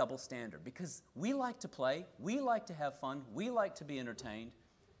a double standard because we like to play, we like to have fun, we like to be entertained.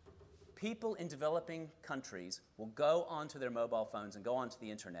 People in developing countries will go onto their mobile phones and go onto the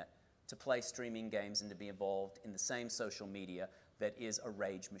internet to play streaming games and to be involved in the same social media that is a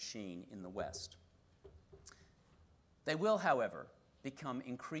rage machine in the West. They will, however, become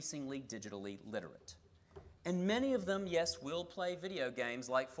increasingly digitally literate. And many of them, yes, will play video games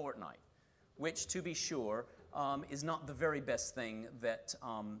like Fortnite, which, to be sure, is not the very best thing that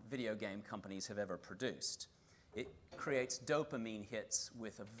video game companies have ever produced. It creates dopamine hits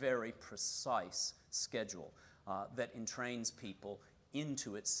with a very precise schedule that entrains people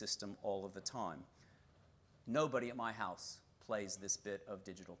into its system all of the time. Nobody at my house plays this bit of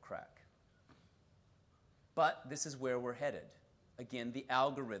digital crack. But this is where we're headed. Again, the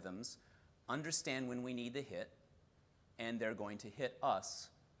algorithms understand when we need the hit, and they're going to hit us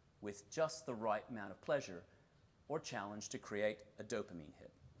with just the right amount of pleasure or challenge to create a dopamine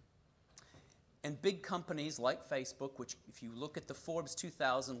hit. And big companies like Facebook, which if you look at the Forbes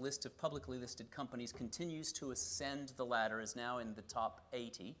 2000 list of publicly listed companies, continues to ascend the ladder, is now in the top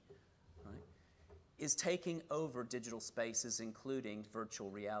 80, right, is taking over digital spaces, including virtual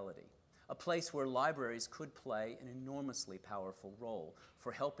reality. A place where libraries could play an enormously powerful role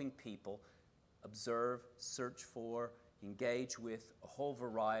for helping people observe, search for, engage with a whole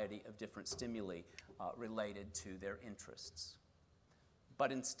variety of different stimuli related to their interests.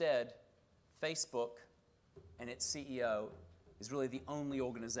 But instead, Facebook and its CEO is really the only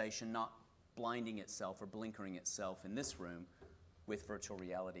organization not blinding itself or blinkering itself in this room with virtual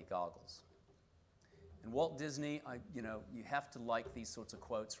reality goggles. And Walt Disney, you have to like these sorts of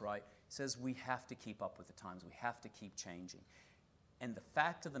quotes, right? Says we have to keep up with the times. We have to keep changing. And the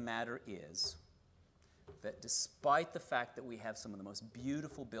fact of the matter is that despite the fact that we have some of the most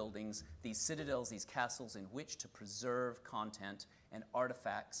beautiful buildings, these citadels, these castles in which to preserve content and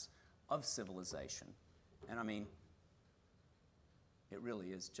artifacts of civilization, and I mean, it really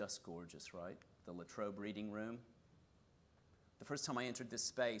is just gorgeous, right? The Latrobe Reading Room. The first time I entered this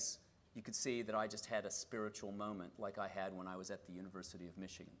space, you could see that I just had a spiritual moment like I had when I was at the University of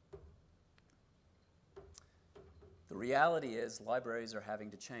Michigan. The reality is libraries are having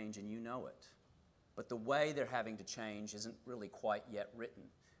to change, and you know it. But the way they're having to change isn't really quite yet written,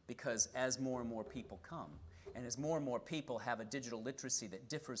 because as more and more people come, and as more and more people have a digital literacy that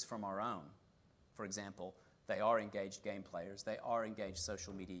differs from our own, for example, they are engaged game players, they are engaged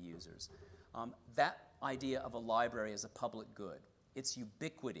social media users, that idea of a library as a public good, its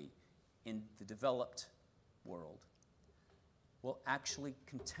ubiquity in the developed world, will actually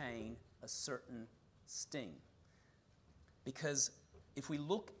contain a certain sting. Because if we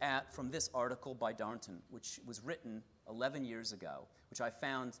look at, from this article by Darnton, which was written 11 years ago, which I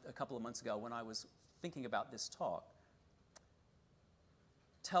found a couple of months ago when I was thinking about this talk,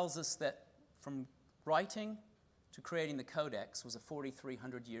 tells us that from writing to creating the codex was a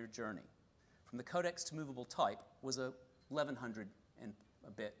 4,300-year journey. From the codex to movable type was a 1,100 and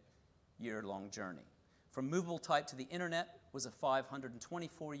a bit year-long journey. From movable type to the internet was a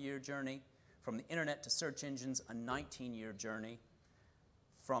 524-year journey. From the internet to search engines, a 19-year journey.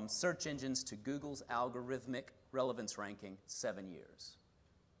 From search engines to Google's algorithmic relevance ranking, 7 years.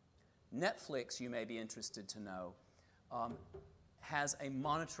 Netflix, you may be interested to know, has a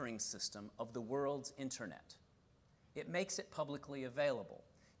monitoring system of the world's internet. It makes it publicly available.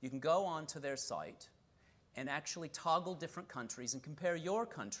 You can go onto their site and actually toggle different countries and compare your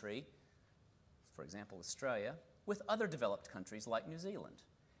country, for example, Australia, with other developed countries like New Zealand.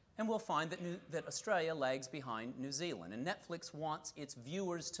 And we'll find that Australia lags behind New Zealand. And Netflix wants its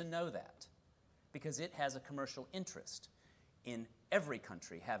viewers to know that because it has a commercial interest in every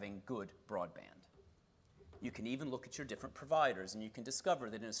country having good broadband. You can even look at your different providers, and you can discover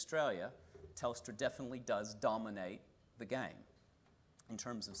that in Australia, Telstra definitely does dominate the game in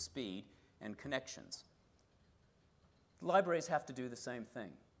terms of speed and connections. Libraries have to do the same thing.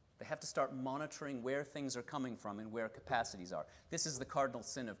 They have to start monitoring where things are coming from and where capacities are. This is the cardinal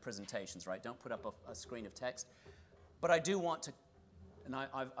sin of presentations, right? Don't put up a screen of text. But I do want to, and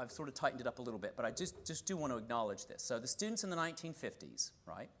I've sort of tightened it up a little bit, but I just do want to acknowledge this. So the students in the 1950s,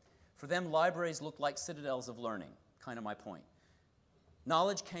 right? For them, libraries looked like citadels of learning, kind of my point.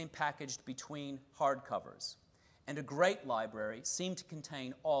 Knowledge came packaged between hardcovers, and a great library seemed to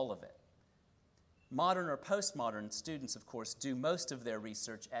contain all of it. Modern or postmodern students, of course, do most of their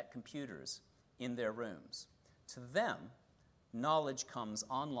research at computers in their rooms. To them, knowledge comes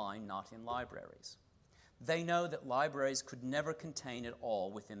online, not in libraries. They know that libraries could never contain it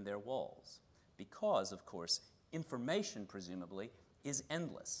all within their walls because, of course, information, presumably, is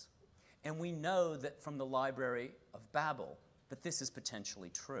endless. And we know that from the Library of Babel that this is potentially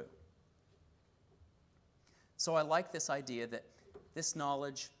true. So I like this idea that this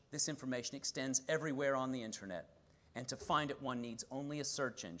knowledge, this information extends everywhere on the internet, and to find it one needs only a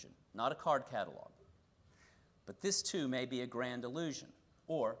search engine, not a card catalog. But this too may be a grand illusion,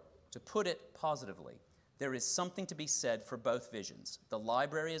 or, to put it positively, there is something to be said for both visions, the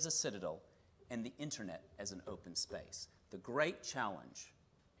library as a citadel and the internet as an open space. The great challenge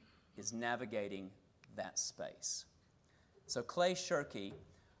is navigating that space. So Clay Shirky,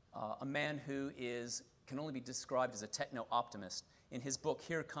 a man who can only be described as a techno-optimist, in his book,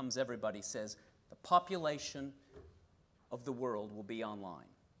 Here Comes Everybody, says, the population of the world will be online.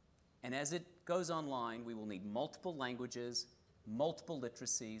 And as it goes online, we will need multiple languages, multiple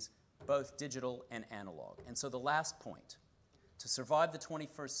literacies, both digital and analog. And so the last point, to survive the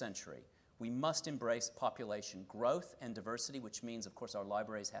 21st century, we must embrace population growth and diversity, which means, of course, our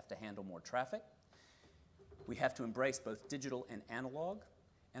libraries have to handle more traffic. We have to embrace both digital and analog.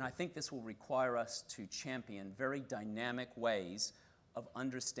 And I think this will require us to champion very dynamic ways of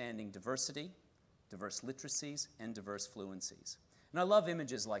understanding diversity, diverse literacies, and diverse fluencies. And I love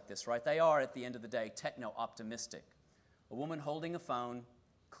images like this, right? They are, at the end of the day, techno-optimistic. A woman holding a phone,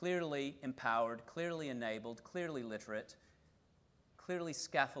 clearly empowered, clearly enabled, clearly literate, clearly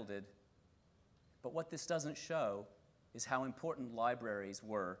scaffolded. But what this doesn't show is how important libraries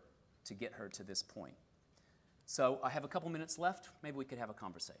were to get her to this point. So I have a couple minutes left. Maybe we could have a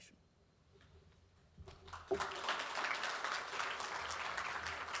conversation. I'll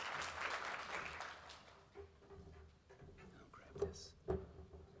grab this.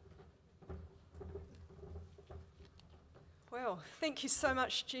 Well, thank you so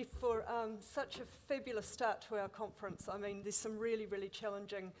much, Jeff, for such a fabulous start to our conference. I mean, there's some really, really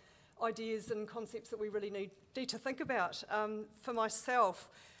challenging ideas and concepts that we really need to think about. For myself,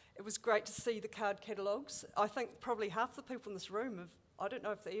 it was great to see the card catalogues. I think probably half the people in this room have, I don't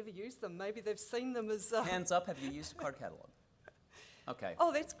know if they ever used them. Maybe they've seen them as... Hands up, have you used a card catalogue? Okay.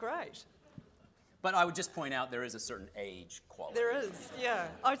 Oh, that's great. But I would just point out there is a certain age quality. There is, yeah.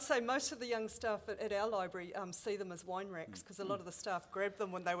 I'd say most of the young staff at our library see them as wine racks, because a lot of the staff grabbed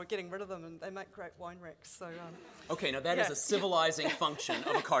them when they were getting rid of them, and they make great wine racks. So. Okay, now that is a civilising function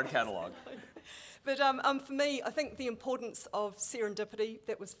of a card catalogue. But for me, I think the importance of serendipity,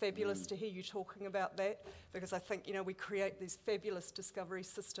 that was fabulous to hear you talking about that, because I think, we create these fabulous discovery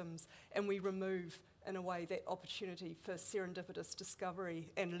systems and we remove, in a way, that opportunity for serendipitous discovery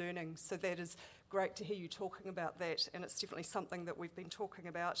and learning. So that is great to hear you talking about that, and it's definitely something that we've been talking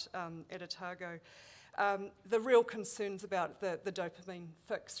about at Otago. The real concerns about the dopamine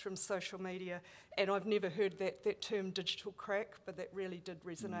fix from social media, and I've never heard that term digital crack, but that really did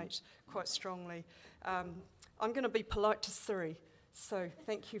resonate quite strongly. I'm going to be polite to Siri, so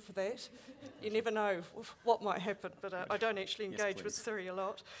thank you for that. You never know what might happen, but I don't actually engage with Siri a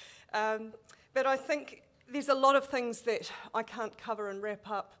lot. But I think there's a lot of things that I can't cover and wrap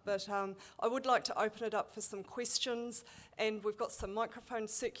up, but I would like to open it up for some questions, and we've got some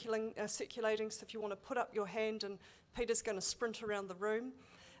microphones circulating, so if you want to put up your hand, and Peter's going to sprint around the room.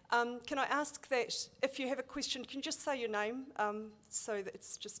 Can I ask that if you have a question, can you just say your name so that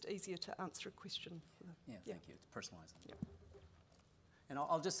it's just easier to answer a question? Yeah, thank you. It's personalised. Yeah. And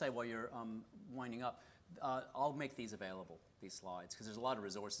I'll just say while you're winding up, I'll make these available, these slides, because there's a lot of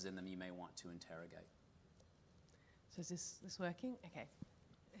resources in them you may want to interrogate. So is this working? Okay.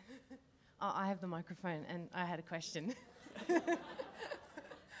 I have the microphone and I had a question.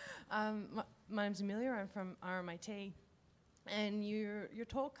 My name's Amelia, I'm from RMIT, and your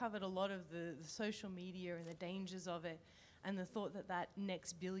talk covered a lot of the social media and the dangers of it, and the thought that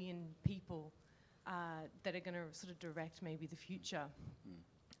next billion people that are going to sort of direct maybe the future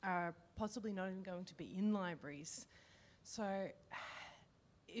are possibly not even going to be in libraries. So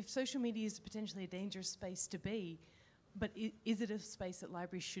if social media is potentially a dangerous space to be, but is it a space that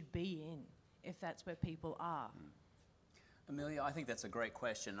libraries should be in if that's where people are? Amelia, I think that's a great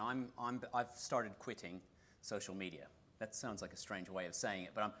question. I've started quitting social media. That sounds like a strange way of saying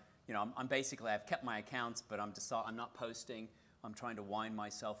it, but I'm basically, I've kept my accounts, but I'm not posting. I'm trying to wind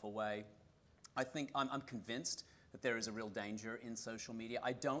myself away. I think I'm convinced that there is a real danger in social media.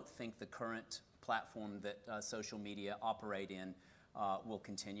 I don't think the current platform that social media operate in will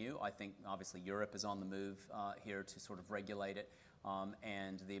continue. I think obviously Europe is on the move here to sort of regulate it,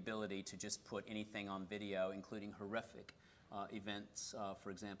 and the ability to just put anything on video, including horrific events, for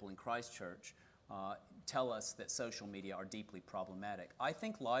example, in Christchurch, tell us that social media are deeply problematic. I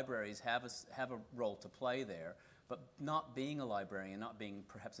think libraries have a role to play there, but not being a librarian, not being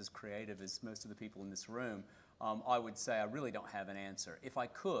perhaps as creative as most of the people in this room, I would say I really don't have an answer. If I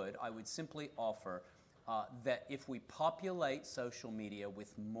could, I would simply offer that if we populate social media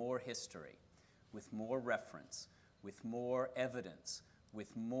with more history, with more reference, with more evidence,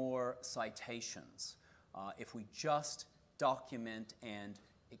 with more citations, if we just document and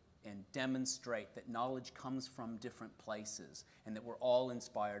demonstrate that knowledge comes from different places and that we're all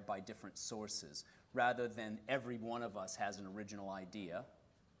inspired by different sources, rather than every one of us has an original idea,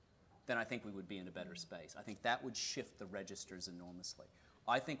 then I think we would be in a better space. I think that would shift the registers enormously.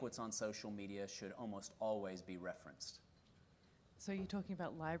 I think what's on social media should almost always be referenced. So you're talking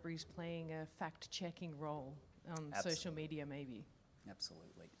about libraries playing a fact-checking role on social media, maybe?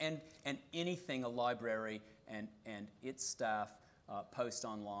 Absolutely. And anything a library and its staff post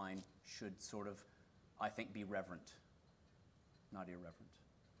online should sort of, I think, be reverent, not irreverent.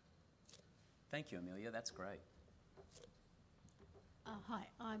 Thank you, Amelia. That's great. Hi,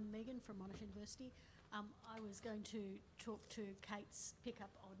 I'm Megan from Monash University. I was going to talk to Kate's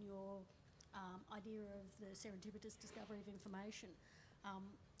pick-up on your idea of the serendipitous discovery of information.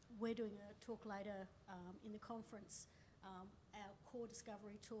 We're doing a talk later in the conference. Our core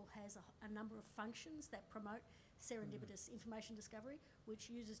discovery tool has a number of functions that promote serendipitous information discovery, which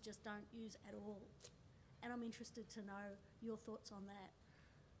users just don't use at all. And I'm interested to know your thoughts on that.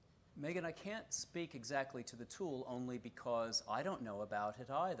 Megan, I can't speak exactly to the tool only because I don't know about it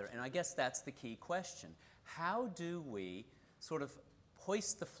either. And I guess that's the key question. How do we sort of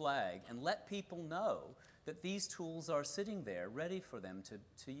hoist the flag and let people know that these tools are sitting there ready for them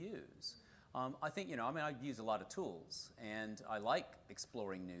to use? I think, I use a lot of tools and I like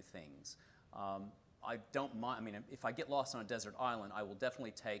exploring new things. I don't mind, if I get lost on a desert island, I will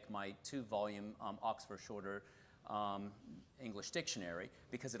definitely take my 2-volume Oxford Shorter English dictionary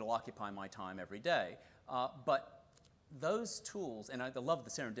because it'll occupy my time every day. But those tools, and I love the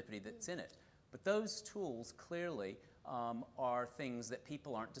serendipity that's in it, but those tools clearly are things that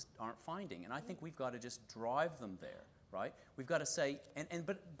people aren't finding, and I think we've got to just drive them there, right? We've got to say,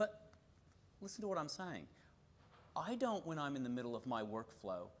 but listen to what I'm saying. I don't, when I'm in the middle of my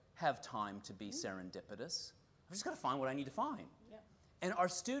workflow, have time to be serendipitous. I've just got to find what I need to find. Yep. And our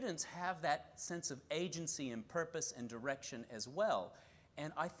students have that sense of agency and purpose and direction as well.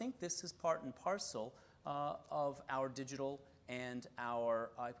 And I think this is part and parcel of our digital and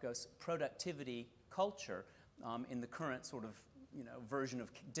our, I guess, productivity culture in the current sort of version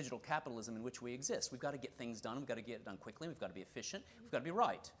of digital capitalism in which we exist. We've got to get things done. We've got to get it done quickly. We've got to be efficient. We've got to be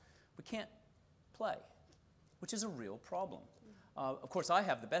right. We can't play, which is a real problem. Of course, I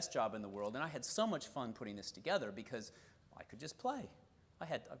have the best job in the world, and I had so much fun putting this together because I could just play. I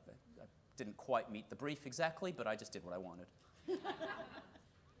didn't quite meet the brief exactly, but I just did what I wanted.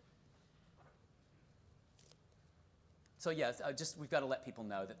 So yeah, we've got to let people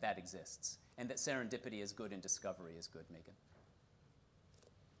know that that exists, and that serendipity is good and discovery is good, Megan.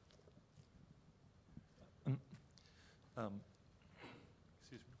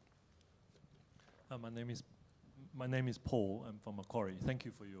 Excuse me. My name is Paul. I'm from Macquarie. Thank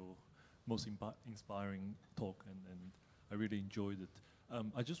you for your most inspiring talk, and I really enjoyed it.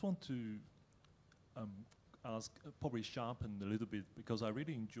 I just want to ask, probably sharpen a little bit, because I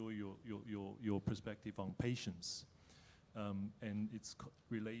really enjoy your perspective on patience and its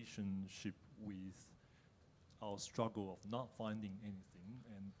relationship with our struggle of not finding anything,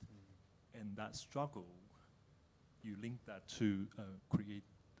 and that struggle, you link that to create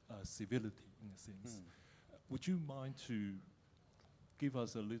civility in a sense. Would you mind to give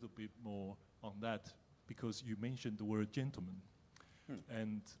us a little bit more on that? Because you mentioned the word gentleman.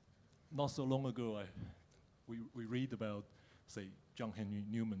 And not so long ago, we read about, say, John Henry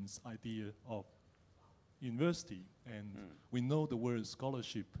Newman's idea of university. And we know the word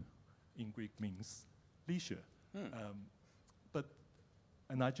scholarship in Greek means leisure.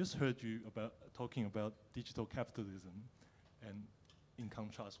 And I just heard you talking about digital capitalism, and in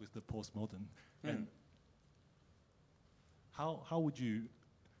contrast with the postmodern. And how would you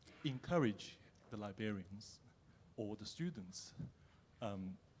encourage the librarians or the students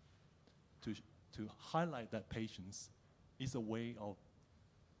to highlight that patience is a way of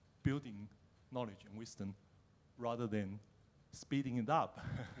building knowledge and wisdom rather than speeding it up?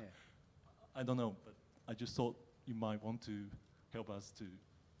 Yeah. I don't know, but I just thought you might want to help us to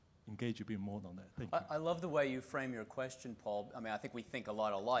engage a bit more on that. Thank you. I love the way you frame your question, Paul. I mean, I think we think a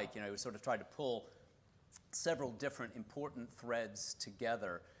lot alike. We sort of try to pull several different important threads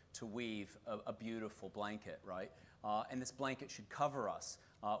together to weave a beautiful blanket, right? And this blanket should cover us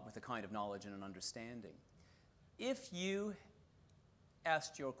with a kind of knowledge and an understanding. If you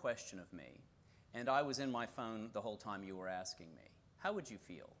asked your question of me, and I was in my phone the whole time you were asking me, how would you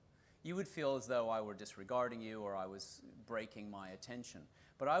feel? You would feel as though I were disregarding you or I was breaking my attention.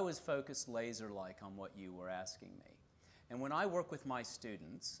 But I was focused laser-like on what you were asking me. And when I work with my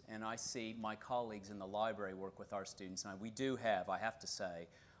students, and I see my colleagues in the library work with our students, and we do have, I have to say,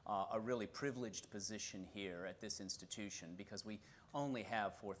 a really privileged position here at this institution because we only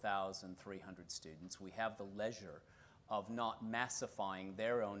have 4,300 students. We have the leisure of not massifying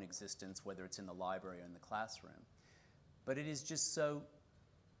their own existence, whether it's in the library or in the classroom. But it is just so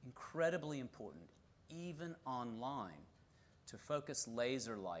incredibly important, even online, to focus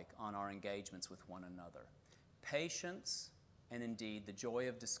laser-like on our engagements with one another. Patience, and indeed the joy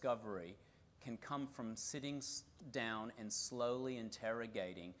of discovery, can come from sitting down and slowly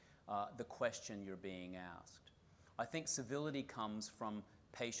interrogating the question you're being asked. I think civility comes from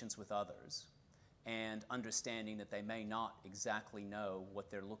patience with others and understanding that they may not exactly know what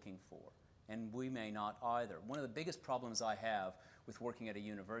they're looking for, and we may not either. One of the biggest problems I have with working at a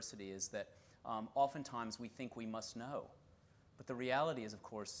university is that oftentimes we think we must know. But the reality is, of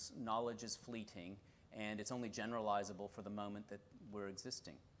course, knowledge is fleeting, and it's only generalizable for the moment that we're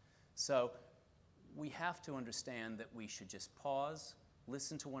existing. So we have to understand that we should just pause,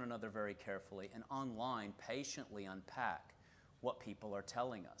 listen to one another very carefully, and online patiently unpack what people are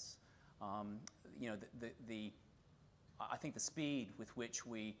telling us. I think the speed with which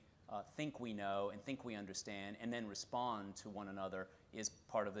we think we know and think we understand and then respond to one another is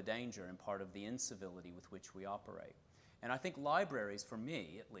part of the danger and part of the incivility with which we operate. And I think libraries, for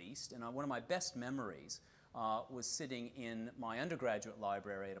me at least, and one of my best memories was sitting in my undergraduate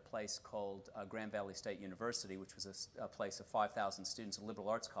library at a place called Grand Valley State University, which was a place of 5,000 students, a liberal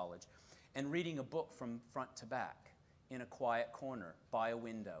arts college, and reading a book from front to back in a quiet corner by a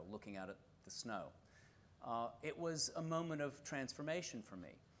window looking out at the snow. It was a moment of transformation for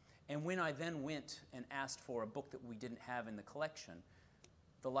me. And when I then went and asked for a book that we didn't have in the collection,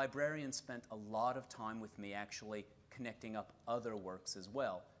 the librarian spent a lot of time with me actually connecting up other works as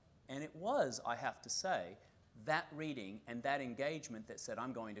well. And it was, I have to say, that reading and that engagement that said,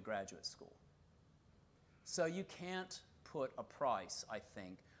 I'm going to graduate school. So you can't put a price, I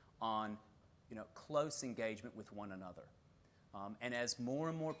think, on close engagement with one another. And as more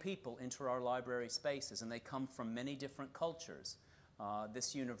and more people enter our library spaces, and they come from many different cultures,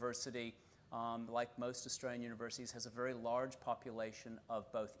 this university, like most Australian universities, has a very large population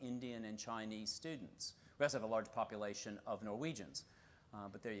of both Indian and Chinese students. We also have a large population of Norwegians,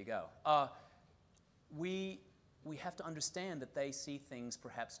 but there you go. We have to understand that they see things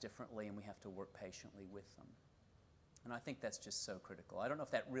perhaps differently, and we have to work patiently with them. And I think that's just so critical. I don't know if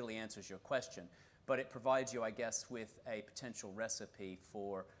that really answers your question, but it provides you, I guess, with a potential recipe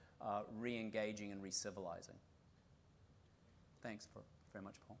for re-engaging and re-civilizing. Thanks very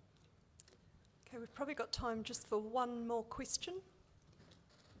much, Paul. Okay, we've probably got time just for one more question.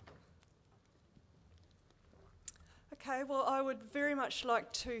 Okay, well, I would very much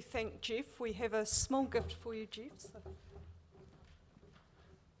like to thank Jeff. We have a small gift for you, Jeff. So.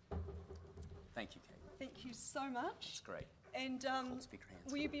 Thank you, Kate. Thank you so much. That's great. And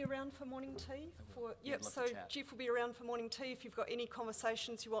will you be around for morning tea? Yep, so Jeff will be around for morning tea if you've got any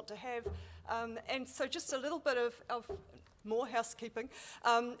conversations you want to have. And so just a little bit of more housekeeping.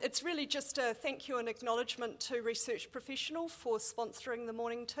 It's really just a thank you and acknowledgement to Research Professional for sponsoring the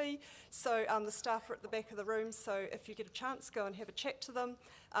morning tea. So the staff are at the back of the room, so if you get a chance, go and have a chat to them.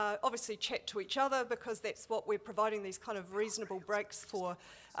 Obviously chat to each other, because that's what we're providing these kind of reasonable breaks for,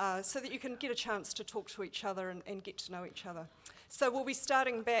 so that you can get a chance to talk to each other and get to know each other. So we'll be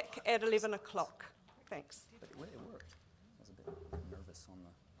starting back at 11 o'clock. Thanks. But it worked. I was a bit nervous on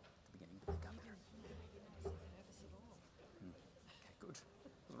the beginning, but I got there. Okay, good. I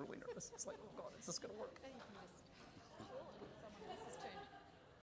was really nervous. It's like, oh God, is this going to work?